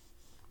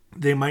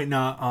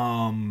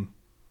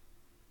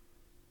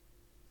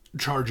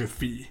charge a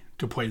fee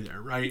to play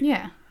there, right?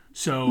 Yeah.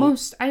 So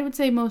I would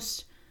say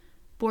most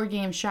board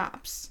game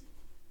shops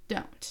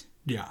don't.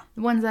 yeah,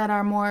 The ones that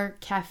are more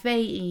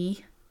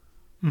cafe-y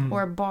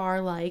or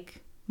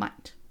bar-like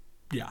might.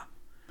 yeah.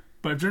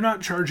 But if they're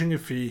not charging a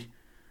fee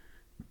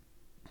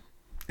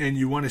and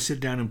you want to sit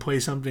down and play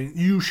something,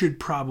 you should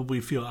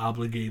probably feel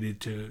obligated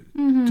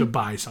to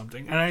buy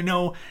something. And I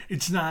know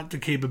it's not the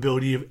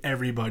capability of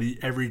everybody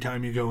every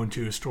time you go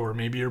into a store.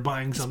 Maybe you're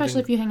buying something,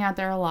 Especially if you hang out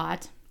there a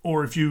lot.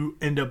 or if you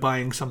end up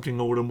buying something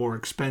a little more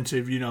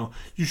expensive, you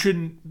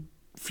shouldn't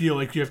feel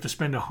like you have to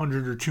spend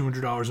 $100 or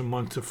 $200 a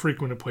month to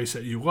frequent a place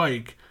that you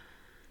like.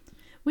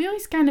 We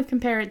always kind of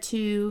compare it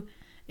to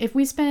if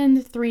we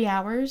spend 3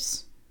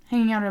 hours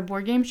hanging out at a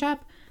board game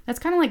shop, that's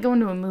kind of like going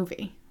to a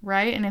movie,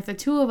 right? And if the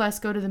two of us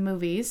go to the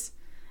movies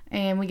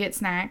and we get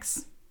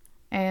snacks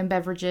and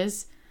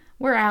beverages,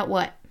 we're out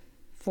what?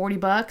 $40,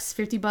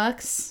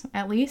 $50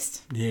 at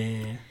least.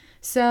 Yeah.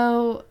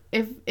 So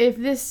if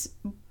this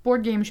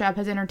board game shop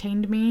has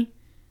entertained me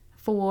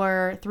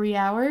for 3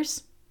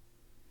 hours,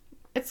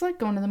 it's like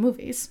going to the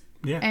movies.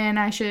 Yeah. And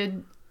I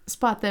should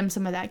spot them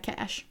some of that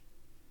cash.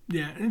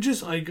 Yeah, and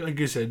just like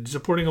I said,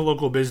 supporting a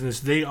local business,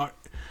 they are,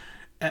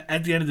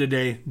 at the end of the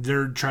day,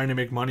 they're trying to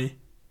make money,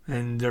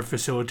 and they're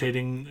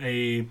facilitating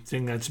a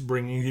thing that's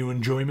bringing you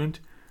enjoyment.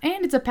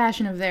 And it's a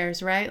passion of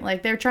theirs, right?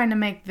 Like they're trying to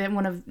make that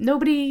one of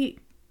nobody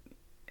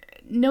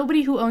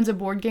who owns a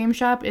board game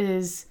shop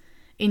is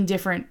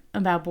indifferent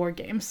about board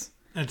games.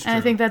 That's true. And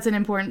I think that's an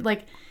important,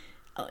 like,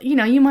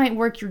 you might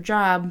work your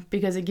job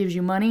because it gives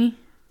you money,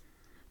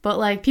 but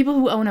like people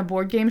who own a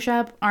board game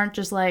shop aren't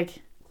just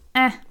like,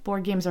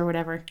 board games or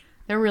whatever.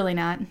 They're really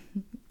not.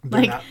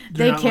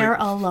 They care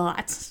a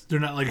lot.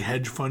 They're not like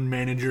hedge fund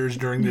managers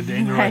during the day.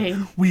 And they're Right.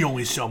 like, we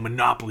only sell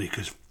Monopoly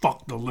because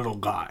fuck the little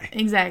guy.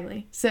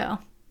 Exactly. So,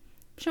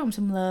 show them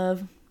some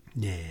love.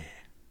 Yeah.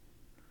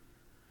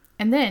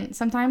 And then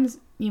sometimes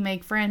you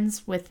make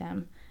friends with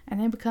them and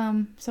they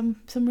become some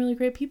really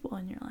great people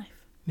in your life.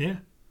 Yeah.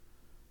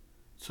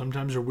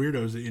 Sometimes they're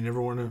weirdos that you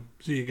never want to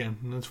see again,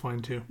 and that's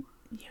fine too.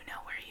 You know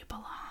where you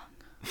belong.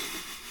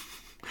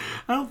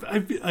 I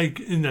feel like,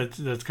 and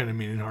that's kind of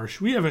mean and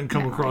harsh. We haven't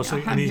come across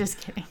like I'm any, just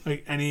kidding.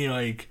 like any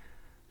like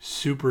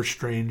super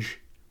strange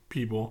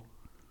people.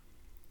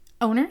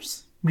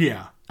 Owners?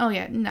 Yeah. Oh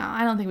yeah, no,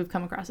 I don't think we've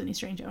come across any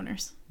strange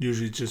owners.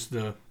 Usually it's just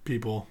the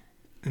people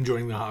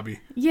enjoying the hobby.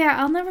 Yeah,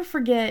 I'll never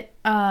forget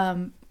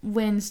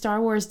when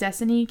Star Wars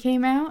Destiny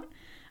came out.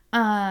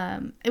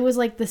 It was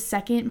like the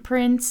second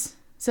print,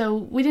 so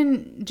we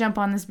didn't jump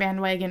on this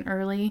bandwagon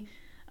early.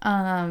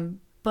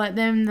 But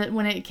then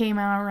when it came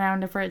out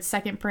around for its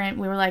second print,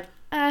 we were like,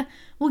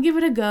 we'll give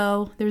it a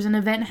go. There's an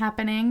event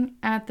happening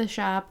at the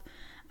shop.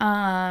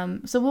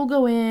 So we'll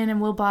go in and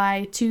we'll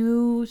buy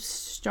 2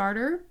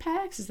 starter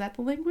packs. Is that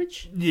the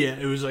language? Yeah,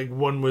 it was like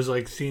one was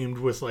like themed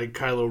with like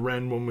Kylo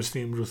Ren, one was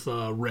themed with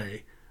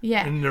Rey.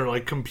 Yeah. And they're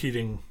like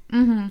competing.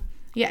 Mm-hmm.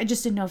 Yeah, I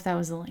just didn't know if that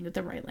was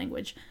the right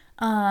language.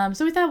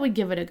 So we thought we'd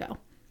give it a go.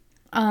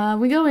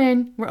 We go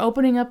in, we're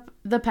opening up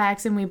the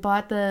packs, and we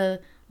bought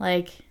the,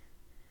 like,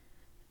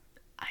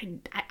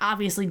 I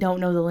obviously don't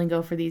know the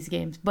lingo for these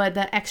games, but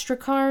the extra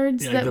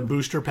cards. Yeah, the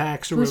booster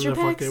packs or whatever the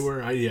fuck they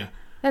were. Yeah.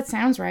 That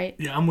sounds right.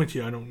 Yeah, I'm with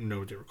you. I don't know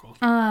what they were called.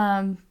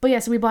 But yeah,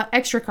 so we bought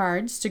extra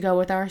cards to go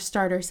with our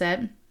starter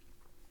set.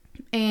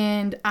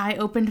 And I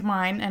opened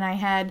mine, and I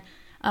had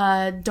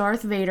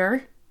Darth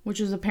Vader, which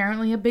was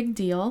apparently a big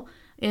deal,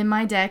 in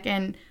my deck.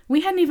 And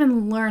we hadn't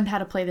even learned how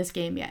to play this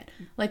game yet.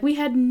 Like, we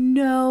had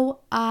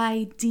no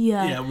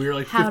idea. Yeah, we were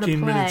like 15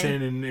 minutes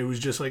in, and it was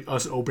just like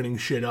us opening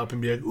shit up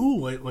and be like, ooh,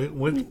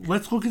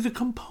 let's look at the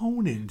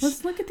components.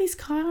 Let's look at these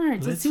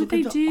cards. Let's see what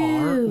look they at do.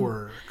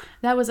 Artwork.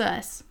 That was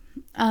us.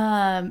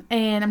 And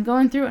I'm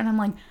going through and I'm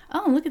like,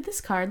 oh, look at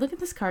this card,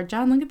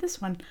 John, look at this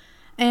one.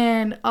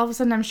 And all of a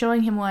sudden I'm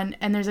showing him one,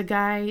 and there's a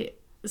guy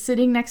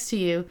sitting next to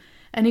you,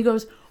 and he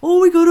goes, oh,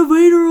 we got a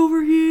Vader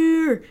over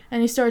here,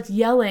 and he starts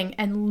yelling,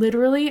 and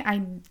literally,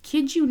 I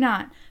kid you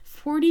not,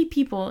 40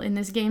 people in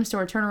this game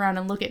store turn around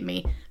and look at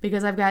me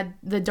because I've got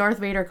the Darth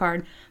Vader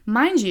card.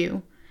 Mind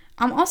you,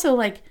 I'm also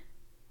like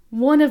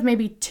one of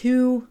maybe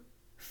 2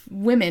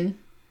 women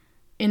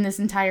in this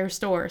entire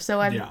store, so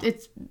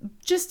it's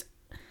just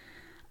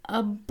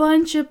a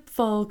bunch of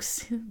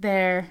folks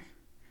there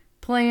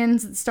playing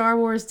Star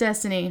Wars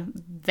Destiny,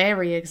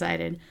 very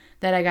excited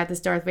that I got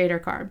this Darth Vader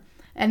card.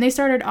 And they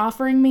started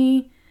offering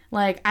me,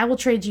 like, I will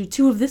trade you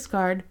 2 of this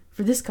card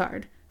for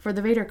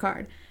the Vader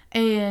card.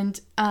 And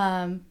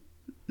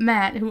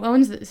Matt, who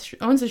owns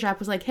the shop,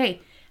 was like,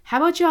 hey, how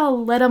about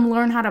y'all let them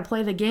learn how to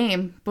play the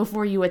game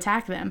before you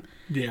attack them?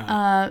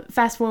 Yeah.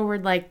 Fast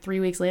forward, like, 3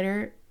 weeks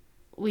later,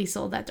 we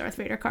sold that Darth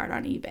Vader card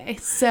on eBay.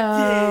 So,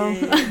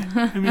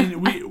 I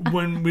mean,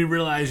 when we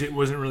realized it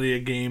wasn't really a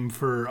game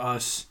for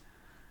us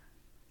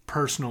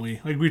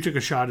personally, like, we took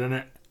a shot at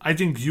it. I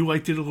think you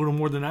liked it a little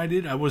more than I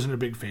did. I wasn't a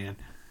big fan.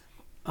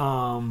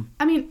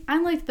 I mean,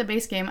 I liked the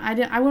base game. I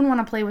wouldn't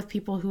want to play with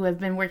people who have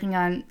been working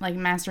on, like,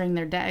 mastering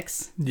their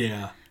decks.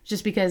 Yeah.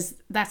 Just because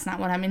that's not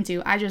what I'm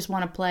into. I just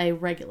want to play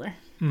regular.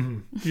 Mm-hmm.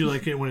 You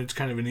like it when it's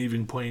kind of an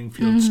even playing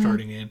field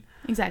starting in.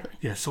 Exactly.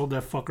 Yeah, sold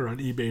that fucker on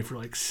eBay for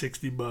like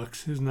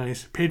 $60. It was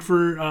nice. Paid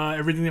for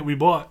everything that we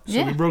bought,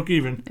 so we broke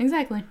even.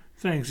 Exactly.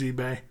 Thanks,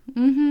 eBay.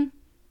 Mm-hmm.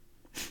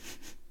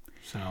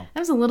 So that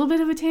was a little bit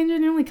of a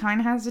tangent. It only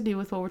kind of has to do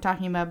with what we're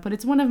talking about, but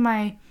it's one of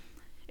my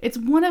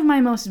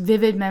most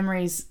vivid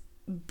memories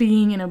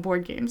being in a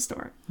board game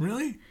store.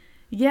 Really?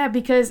 Yeah,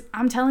 because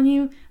I'm telling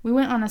you, we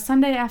went on a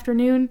Sunday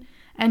afternoon,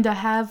 and to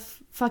have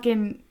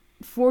fucking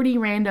 40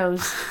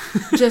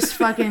 randos just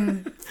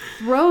fucking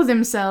throw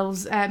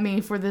themselves at me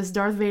for this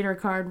Darth Vader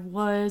card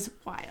was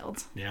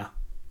wild. Yeah.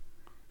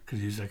 Could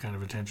use that kind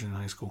of attention in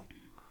high school.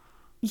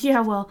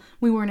 Yeah, well,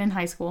 we weren't in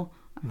high school.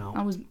 No.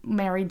 I was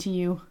married to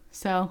you,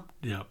 so.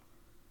 Yep.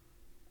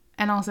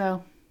 And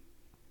also,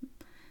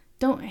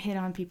 don't hit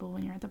on people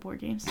when you're at the board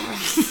game store.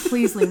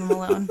 Please leave them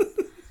alone.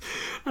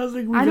 I was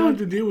like, we don't have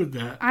to deal with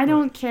that. I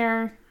don't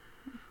care.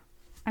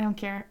 I don't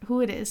care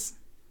who it is.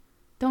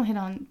 Don't hit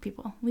on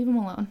people. Leave them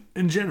alone.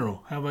 In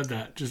general. How about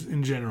that? Just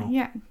in general.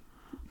 Yeah.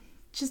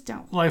 Just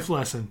don't. Life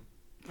lesson.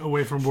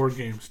 Away from board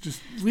games.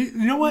 Just leave,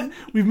 you know what?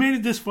 We've made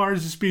it this far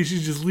as a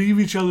species. Just leave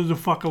each other the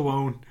fuck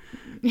alone.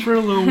 For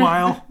a little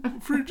while.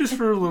 Just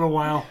for a little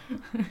while.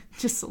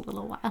 Just a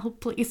little while,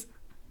 please.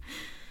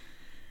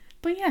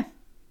 But yeah.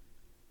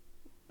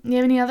 You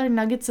have any other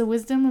nuggets of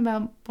wisdom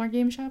about board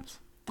game shops?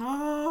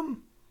 I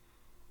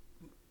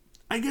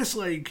guess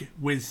like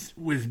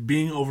with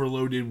being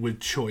overloaded with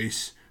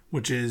choice,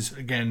 which is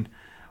again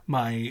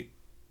my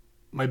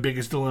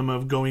biggest dilemma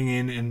of going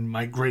in and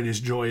my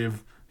greatest joy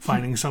of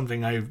finding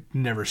something I've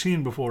never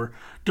seen before.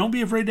 Don't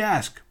be afraid to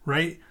ask,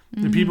 right?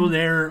 Mm-hmm. The people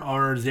there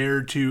are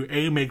there to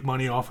A, make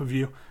money off of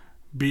you,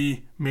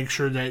 B, make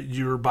sure that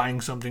you're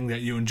buying something that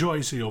you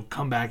enjoy so you'll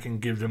come back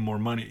and give them more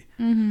money.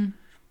 Mm-hmm.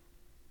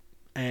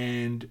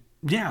 And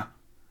yeah,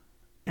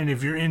 And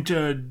if you're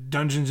into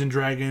Dungeons and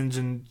Dragons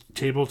and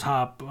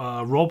tabletop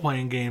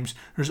role-playing games,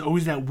 there's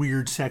always that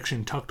weird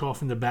section tucked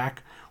off in the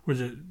back where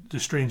the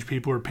strange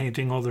people are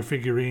painting all their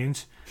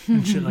figurines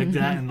and shit like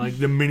that. And like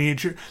the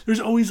miniature, there's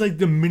always like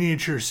the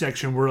miniature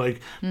section where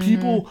like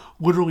people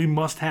literally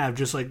must have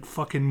just like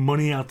fucking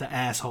money out the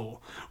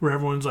asshole, where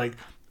everyone's like,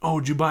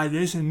 oh, did you buy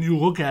this? And you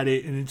look at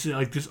it and it's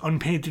like this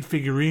unpainted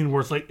figurine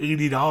worth like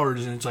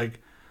 $80, and it's like,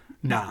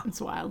 nah.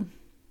 It's wild.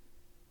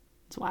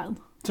 It's wild.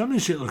 Some of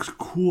this shit looks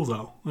cool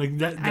though. Like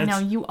that's, I know,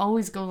 you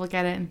always go look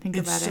at it and think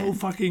about it. It's so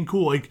fucking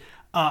cool. Like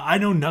I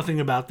know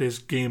nothing about this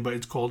game, but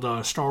it's called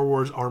Star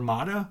Wars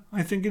Armada,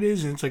 I think it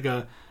is. And it's like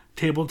a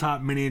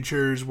tabletop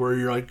miniatures where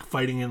you're like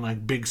fighting in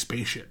like big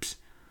spaceships,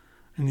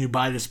 and you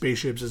buy the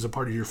spaceships as a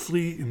part of your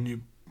fleet, and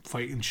you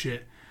fight and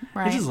shit.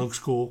 Right. It just looks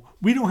cool.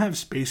 We don't have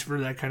space for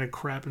that kind of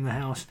crap in the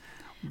house.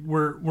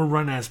 We're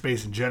running out of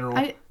space in general.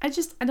 I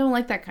don't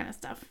like that kind of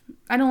stuff.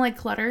 I don't like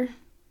clutter.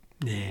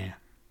 Yeah.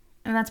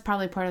 And that's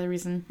probably part of the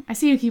reason. I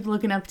see you keep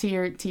looking up to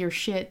your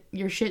shit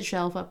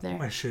shelf up there.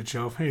 My shit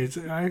shelf. Hey,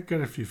 I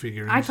got a few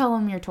figurines. I call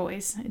them your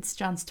toys. It's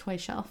John's toy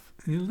shelf.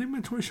 You leave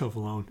my toy shelf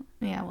alone.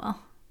 Yeah,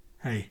 well.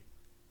 Hey,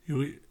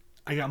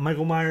 I got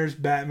Michael Myers,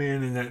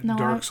 Batman, and that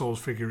Dark Souls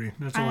figurine.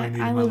 That's all I need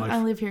in my life. I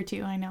live here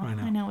too. I know.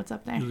 I know what's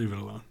up there. You leave it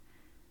alone.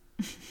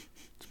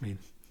 It's mean.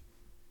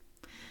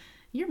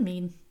 You're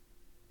mean.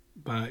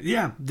 But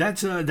yeah,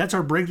 that's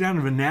our breakdown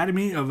of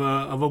anatomy of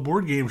a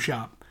board game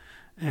shop,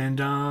 and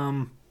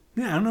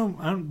yeah, I don't know.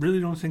 I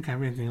really don't think I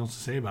have anything else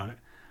to say about it.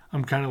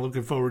 I'm kind of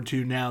looking forward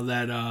to now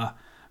that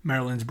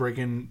Maryland's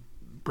breaking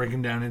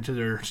down into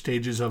their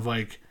stages of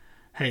like,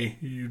 hey,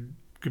 you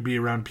could be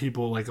around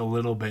people like a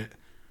little bit,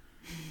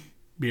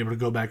 be able to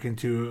go back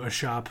into a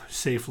shop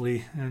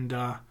safely and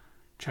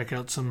check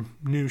out some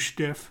new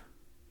stuff.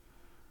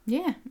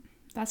 Yeah,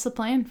 that's the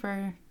plan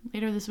for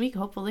later this week,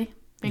 hopefully.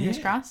 Fingers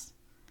crossed.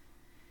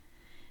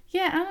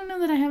 Yeah, I don't know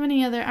that I have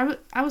any other...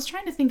 I was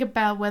trying to think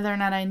about whether or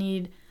not I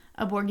need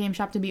a board game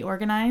shop to be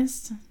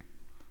organized.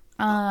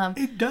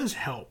 It does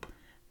help.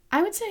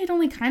 I would say it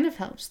only kind of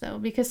helps, though,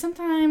 because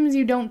sometimes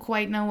you don't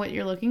quite know what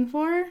you're looking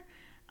for.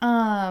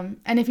 And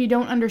if you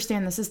don't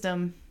understand the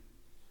system...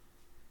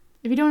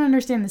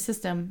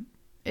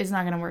 it's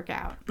not going to work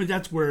out. But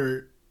that's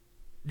where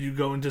you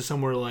go into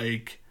somewhere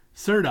like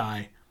Third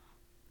Eye,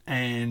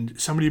 and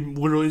somebody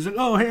literally is like,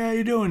 oh, hey, how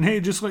you doing? Hey,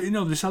 just let you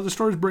know, this is how the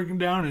store's breaking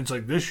down. And it's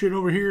like, this shit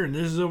over here, and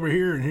this is over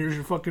here, and here's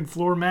your fucking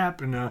floor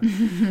map. And,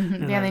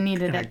 yeah, they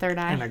need it at Third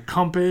Eye. And a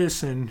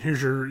compass, and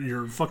here's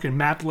your fucking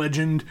map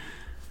legend.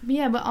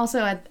 Yeah, but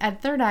also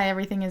at Third Eye,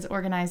 everything is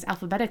organized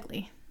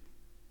alphabetically.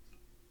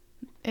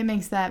 It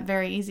makes that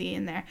very easy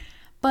in there.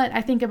 But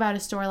I think about a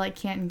store like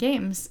Canton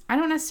Games. I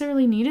don't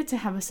necessarily need it to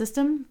have a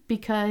system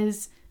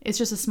because it's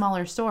just a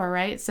smaller store,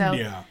 right? So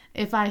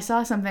if I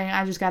saw something,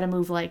 I just got to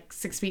move like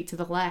 6 feet to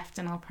the left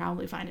and I'll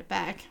probably find it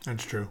back.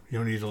 That's true. You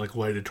don't need to like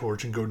light a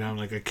torch and go down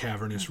like a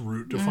cavernous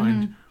route to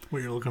find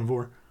what you're looking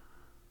for.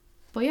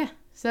 But yeah,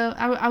 so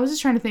I was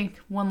just trying to think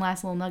one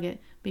last little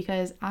nugget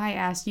because I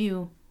asked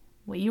you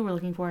what you were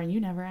looking for and you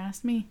never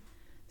asked me.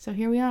 So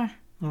here we are.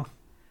 Oh,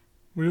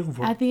 what are you looking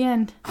for? At the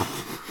end.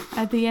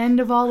 At the end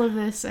of all of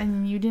this,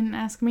 and you didn't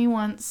ask me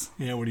once.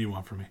 Yeah, what do you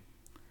want from me?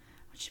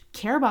 Would you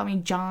care about me,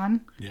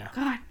 John? Yeah.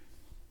 God.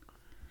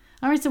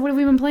 All right, so what have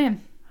we been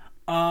playing?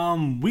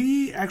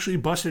 We actually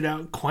busted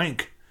out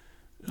Clank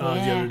the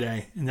other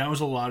day, and that was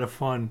a lot of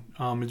fun.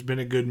 It's been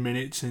a good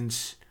minute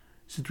since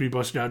we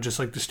busted out just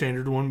like the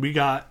standard one. We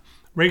got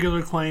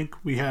regular Clank,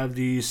 we have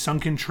the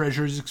Sunken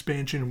Treasures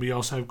expansion, and we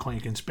also have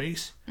Clank in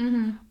Space.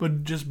 Mm-hmm.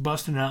 But just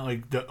busting out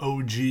like the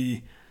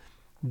OG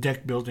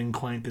deck building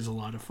Clank is a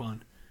lot of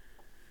fun.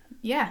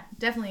 Yeah,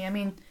 definitely. I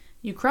mean,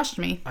 you crushed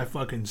me. I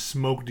fucking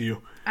smoked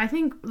you. I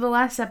think the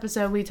last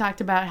episode we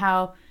talked about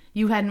how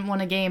you hadn't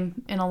won a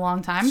game in a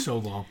long time. So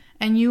long.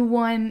 And you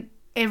won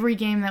every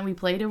game that we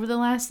played over the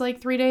last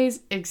like 3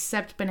 days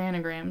except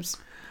Bananagrams.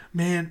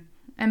 Man.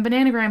 And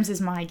Bananagrams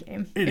is my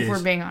game, if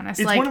we're being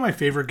honest. It's one of my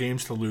favorite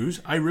games to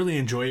lose. I really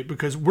enjoy it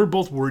because we're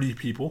both wordy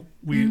people.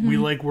 We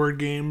like word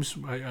games.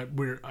 I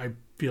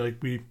feel like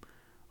we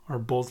are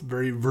both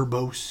very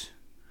verbose.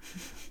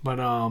 But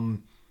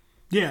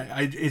yeah,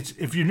 it's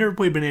if you've never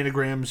played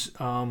Bananagrams,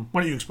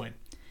 why don't you explain?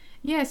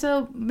 Yeah,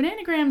 so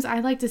Bananagrams,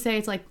 I like to say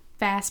it's like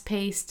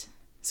fast-paced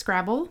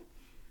Scrabble.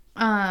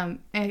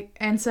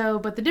 And so,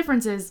 but the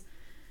difference is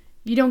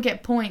you don't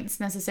get points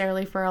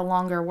necessarily for a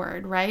longer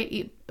word,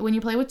 right? When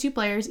you play with 2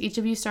 players, each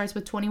of you starts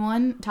with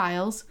 21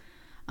 tiles.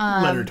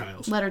 Letter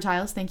tiles. Letter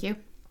tiles, thank you.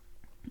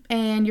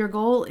 And your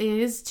goal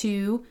is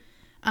to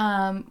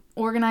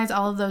organize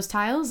all of those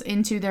tiles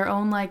into their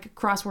own like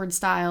crossword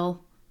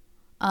style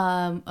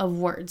of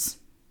words.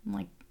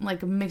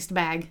 Like a mixed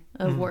bag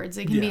of words.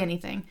 It can be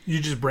anything.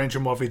 You just branch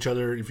them off each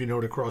other. If you know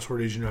what a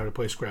crossword is, you know how to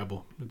play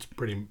Scrabble. It's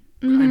pretty...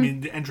 I mean,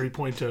 the entry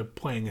point to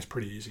playing is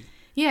pretty easy.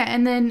 Yeah,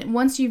 and then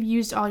once you've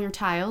used all your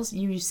tiles,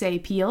 you say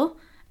peel,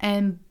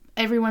 and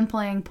everyone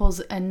playing pulls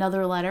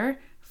another letter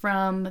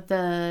from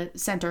the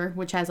center,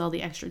 which has all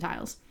the extra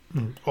tiles.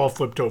 All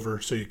flipped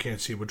over so you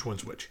can't see which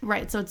one's which.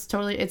 Right, so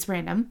it's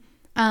random.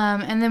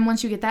 And then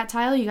once you get that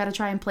tile, you got to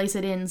try and place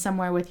it in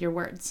somewhere with your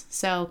words.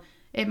 So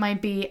it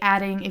might be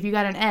adding, if you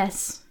got an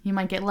S, you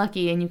might get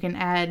lucky and you can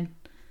add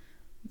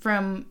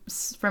from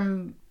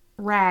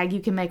rag, you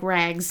can make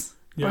rags.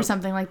 Yep. Or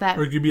something like that.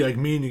 Or it could be like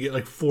me and you get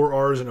like 4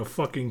 R's and a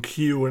fucking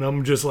Q and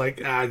I'm just like,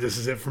 this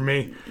is it for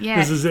me. Yeah.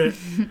 This is it.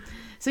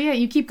 So yeah,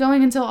 you keep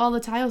going until all the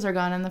tiles are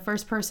gone, and the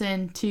first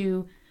person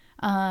to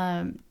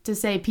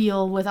say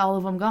peel with all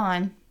of them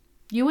gone,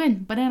 you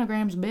win.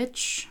 Bananagrams,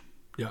 bitch.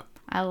 Yeah.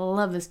 I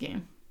love this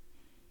game.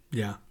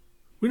 Yeah.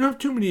 We don't have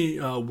too many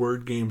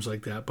word games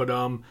like that, but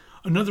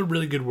another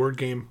really good word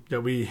game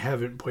that we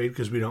haven't played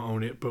because we don't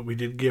own it, but we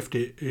did gift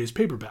it, is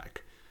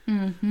Paperback.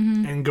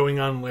 Mm-hmm. And going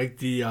on like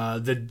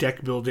the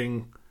deck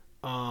building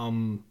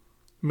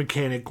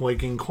mechanic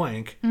like in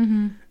Clank.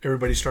 Mm-hmm.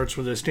 Everybody starts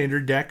with a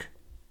standard deck,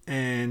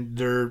 and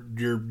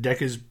your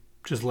deck is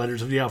just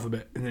letters of the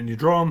alphabet, and then you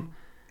draw them.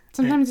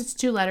 Sometimes it's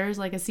 2 letters,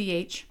 like a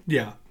CH.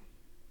 Yeah.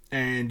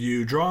 And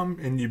you draw them,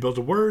 and you build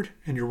a word,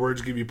 and your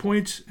words give you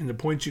points, and the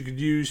points you could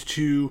use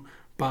to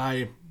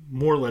buy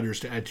more letters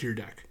to add to your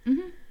deck.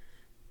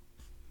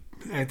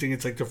 Mm-hmm. I think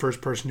it's like the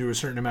first person to a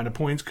certain amount of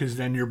points, because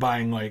then you're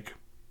buying like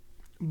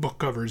book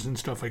covers and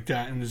stuff like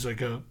that, and there's like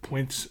a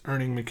points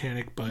earning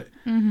mechanic. But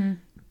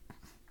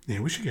yeah,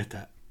 we should get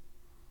that.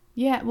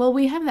 Yeah, well,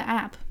 we have the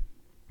app.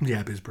 The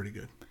app is pretty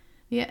good.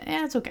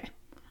 Yeah, it's okay.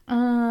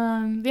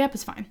 The app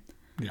is fine.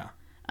 Yeah.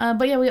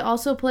 But yeah, we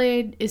also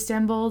played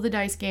Istanbul, the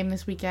dice game,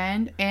 this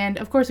weekend, and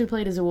of course we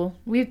played Azul.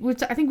 I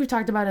think we've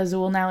talked about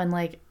Azul now in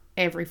like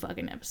every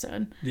fucking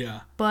episode.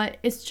 Yeah. But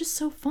it's just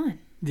so fun.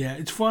 Yeah,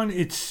 it's fun.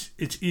 It's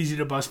easy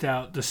to bust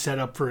out. The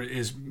setup for it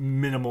is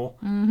minimal.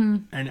 Mm-hmm.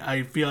 And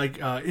I feel like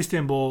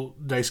Istanbul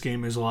dice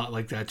game is a lot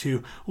like that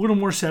too. A little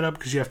more setup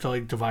because you have to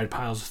like divide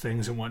piles of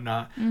things and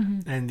whatnot.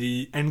 Mm-hmm. And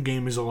the end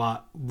game is a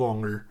lot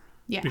longer.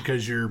 Yeah.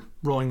 Because you're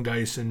rolling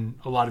dice and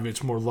a lot of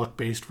it's more luck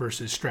based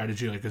versus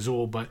strategy like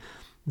Azul. But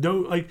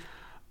though, like,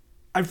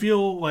 I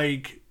feel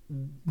like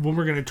when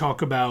we're going to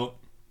talk about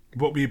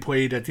what we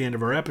played at the end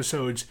of our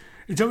episodes,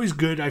 it's always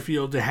good, I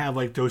feel, to have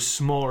like those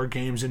smaller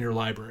games in your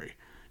library.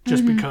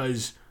 Just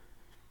because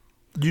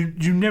you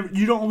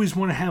don't always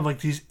want to have like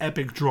these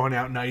epic drawn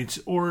out nights,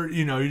 or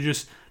you're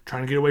just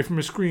trying to get away from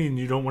a screen.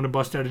 You don't want to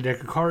bust out a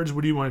deck of cards.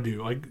 What do you want to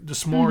do? Like the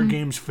smaller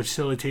games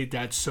facilitate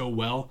that so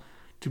well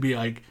to be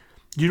like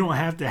you don't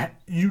have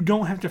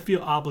to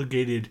feel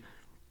obligated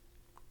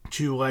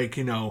to like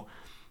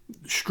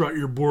strut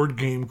your board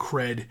game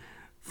cred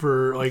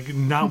for like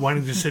not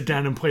wanting to sit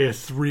down and play a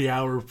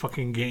 3-hour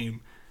fucking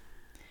game.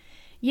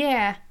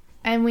 Yeah.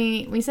 And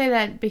we say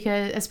that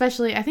because,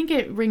 especially, I think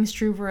it rings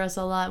true for us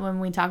a lot when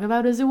we talk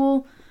about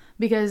Azul,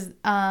 because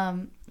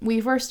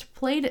we first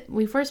played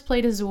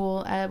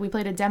Azul. We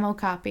played a demo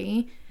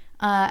copy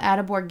at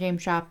a board game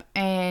shop,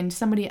 and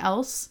somebody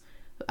else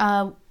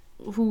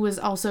who was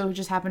also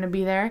just happened to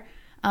be there,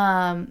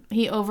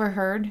 he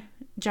overheard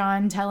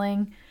John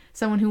telling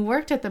someone who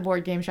worked at the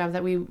board game shop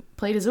that we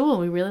played Azul.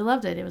 We really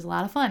loved it. It was a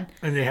lot of fun.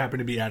 And they happened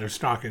to be out of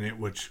stock in it,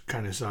 which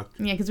kind of sucked.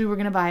 Yeah, because we were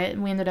going to buy it,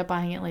 and we ended up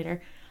buying it later.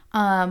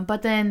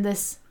 But then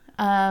this,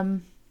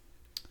 I'm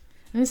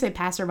going to say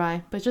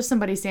passerby, but just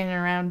somebody standing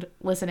around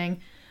listening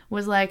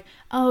was like,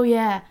 oh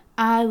yeah,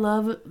 I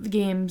love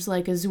games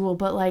like Azul,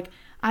 but like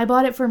I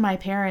bought it for my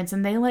parents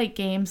and they like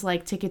games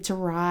like Ticket to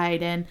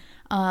Ride and,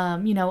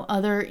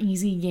 other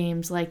easy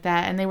games like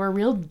that. And they were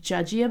real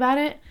judgy about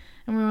it.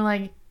 And we were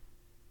like,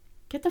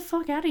 get the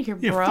fuck out of here,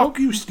 bro. Yeah, fuck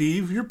you,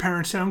 Steve. Your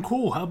parents sound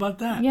cool. How about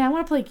that? Yeah, I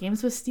want to play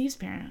games with Steve's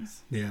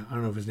parents. Yeah, I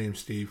don't know if his name's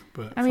Steve,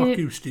 but fuck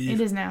you, Steve.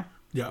 It is now.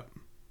 Yep.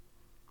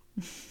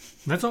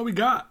 That's all we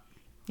got.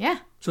 Yeah.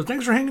 So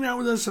thanks for hanging out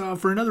with us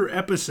for another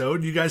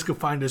episode. You guys can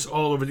find us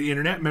all over the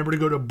internet. Remember to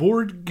go to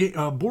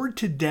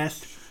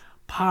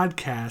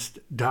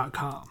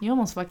boredtodeathpodcast.com. You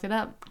almost fucked it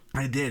up.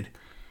 I did.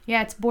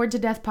 Yeah, it's Bored to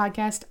Death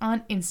Podcast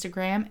on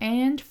Instagram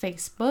and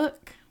Facebook.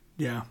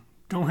 Yeah.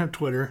 Don't have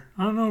Twitter.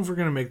 I don't know if we're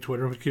going to make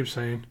Twitter. We keep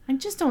saying. I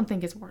just don't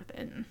think it's worth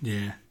it.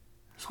 Yeah.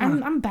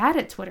 I'm bad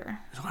at Twitter.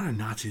 There's a lot of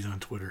Nazis on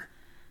Twitter.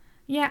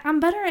 Yeah, I'm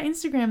better at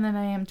Instagram than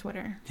I am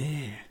Twitter.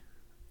 Yeah.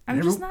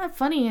 I'm just not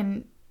funny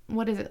in,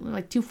 what is it,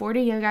 like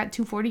 240? You got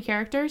 240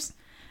 characters?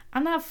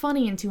 I'm not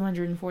funny in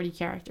 240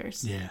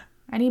 characters. Yeah.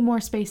 I need more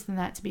space than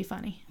that to be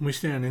funny. We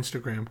stay on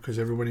Instagram because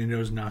everybody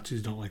knows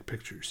Nazis don't like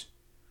pictures.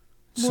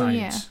 Well,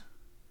 Science. Yeah.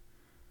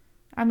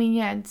 I mean,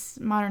 yeah, it's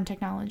modern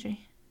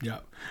technology. Yeah.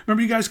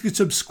 Remember, you guys could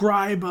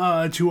subscribe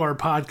to our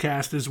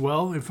podcast as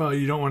well if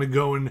you don't want to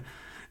go and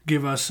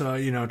give us,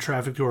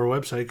 traffic to our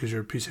website because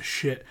you're a piece of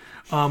shit.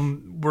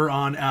 We're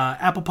on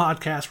Apple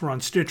Podcasts, we're on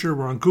Stitcher,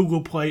 we're on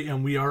Google Play,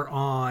 and we are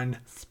on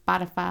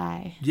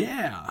Spotify.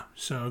 Yeah.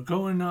 So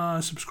go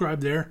and subscribe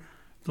there.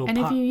 And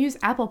if you use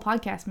Apple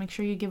Podcasts, make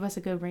sure you give us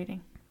a good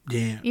rating.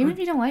 Yeah. Even if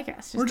you don't like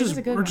us, just give us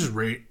a good one. Or just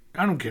rate.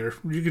 I don't care.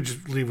 You could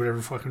just leave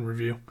whatever fucking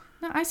review.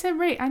 No, I said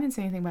rate. I didn't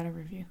say anything about a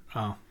review.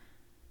 Oh.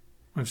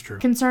 That's true.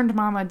 Concerned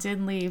Mama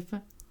did leave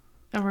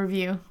a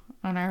review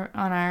on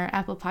our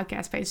Apple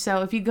Podcast page.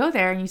 So if you go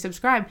there and you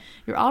subscribe,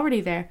 you're already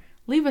there.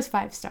 Leave us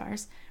 5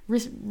 stars.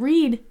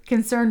 Read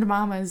Concerned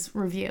Mama's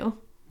review.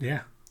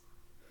 Yeah.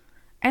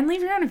 And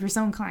leave your own if you're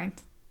so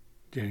inclined.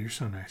 Yeah, you're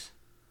so nice.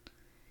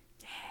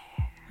 Yeah.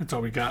 That's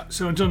all we got.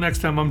 So until next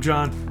time, I'm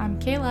John. I'm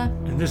Kayla.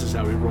 And this is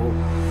how we roll.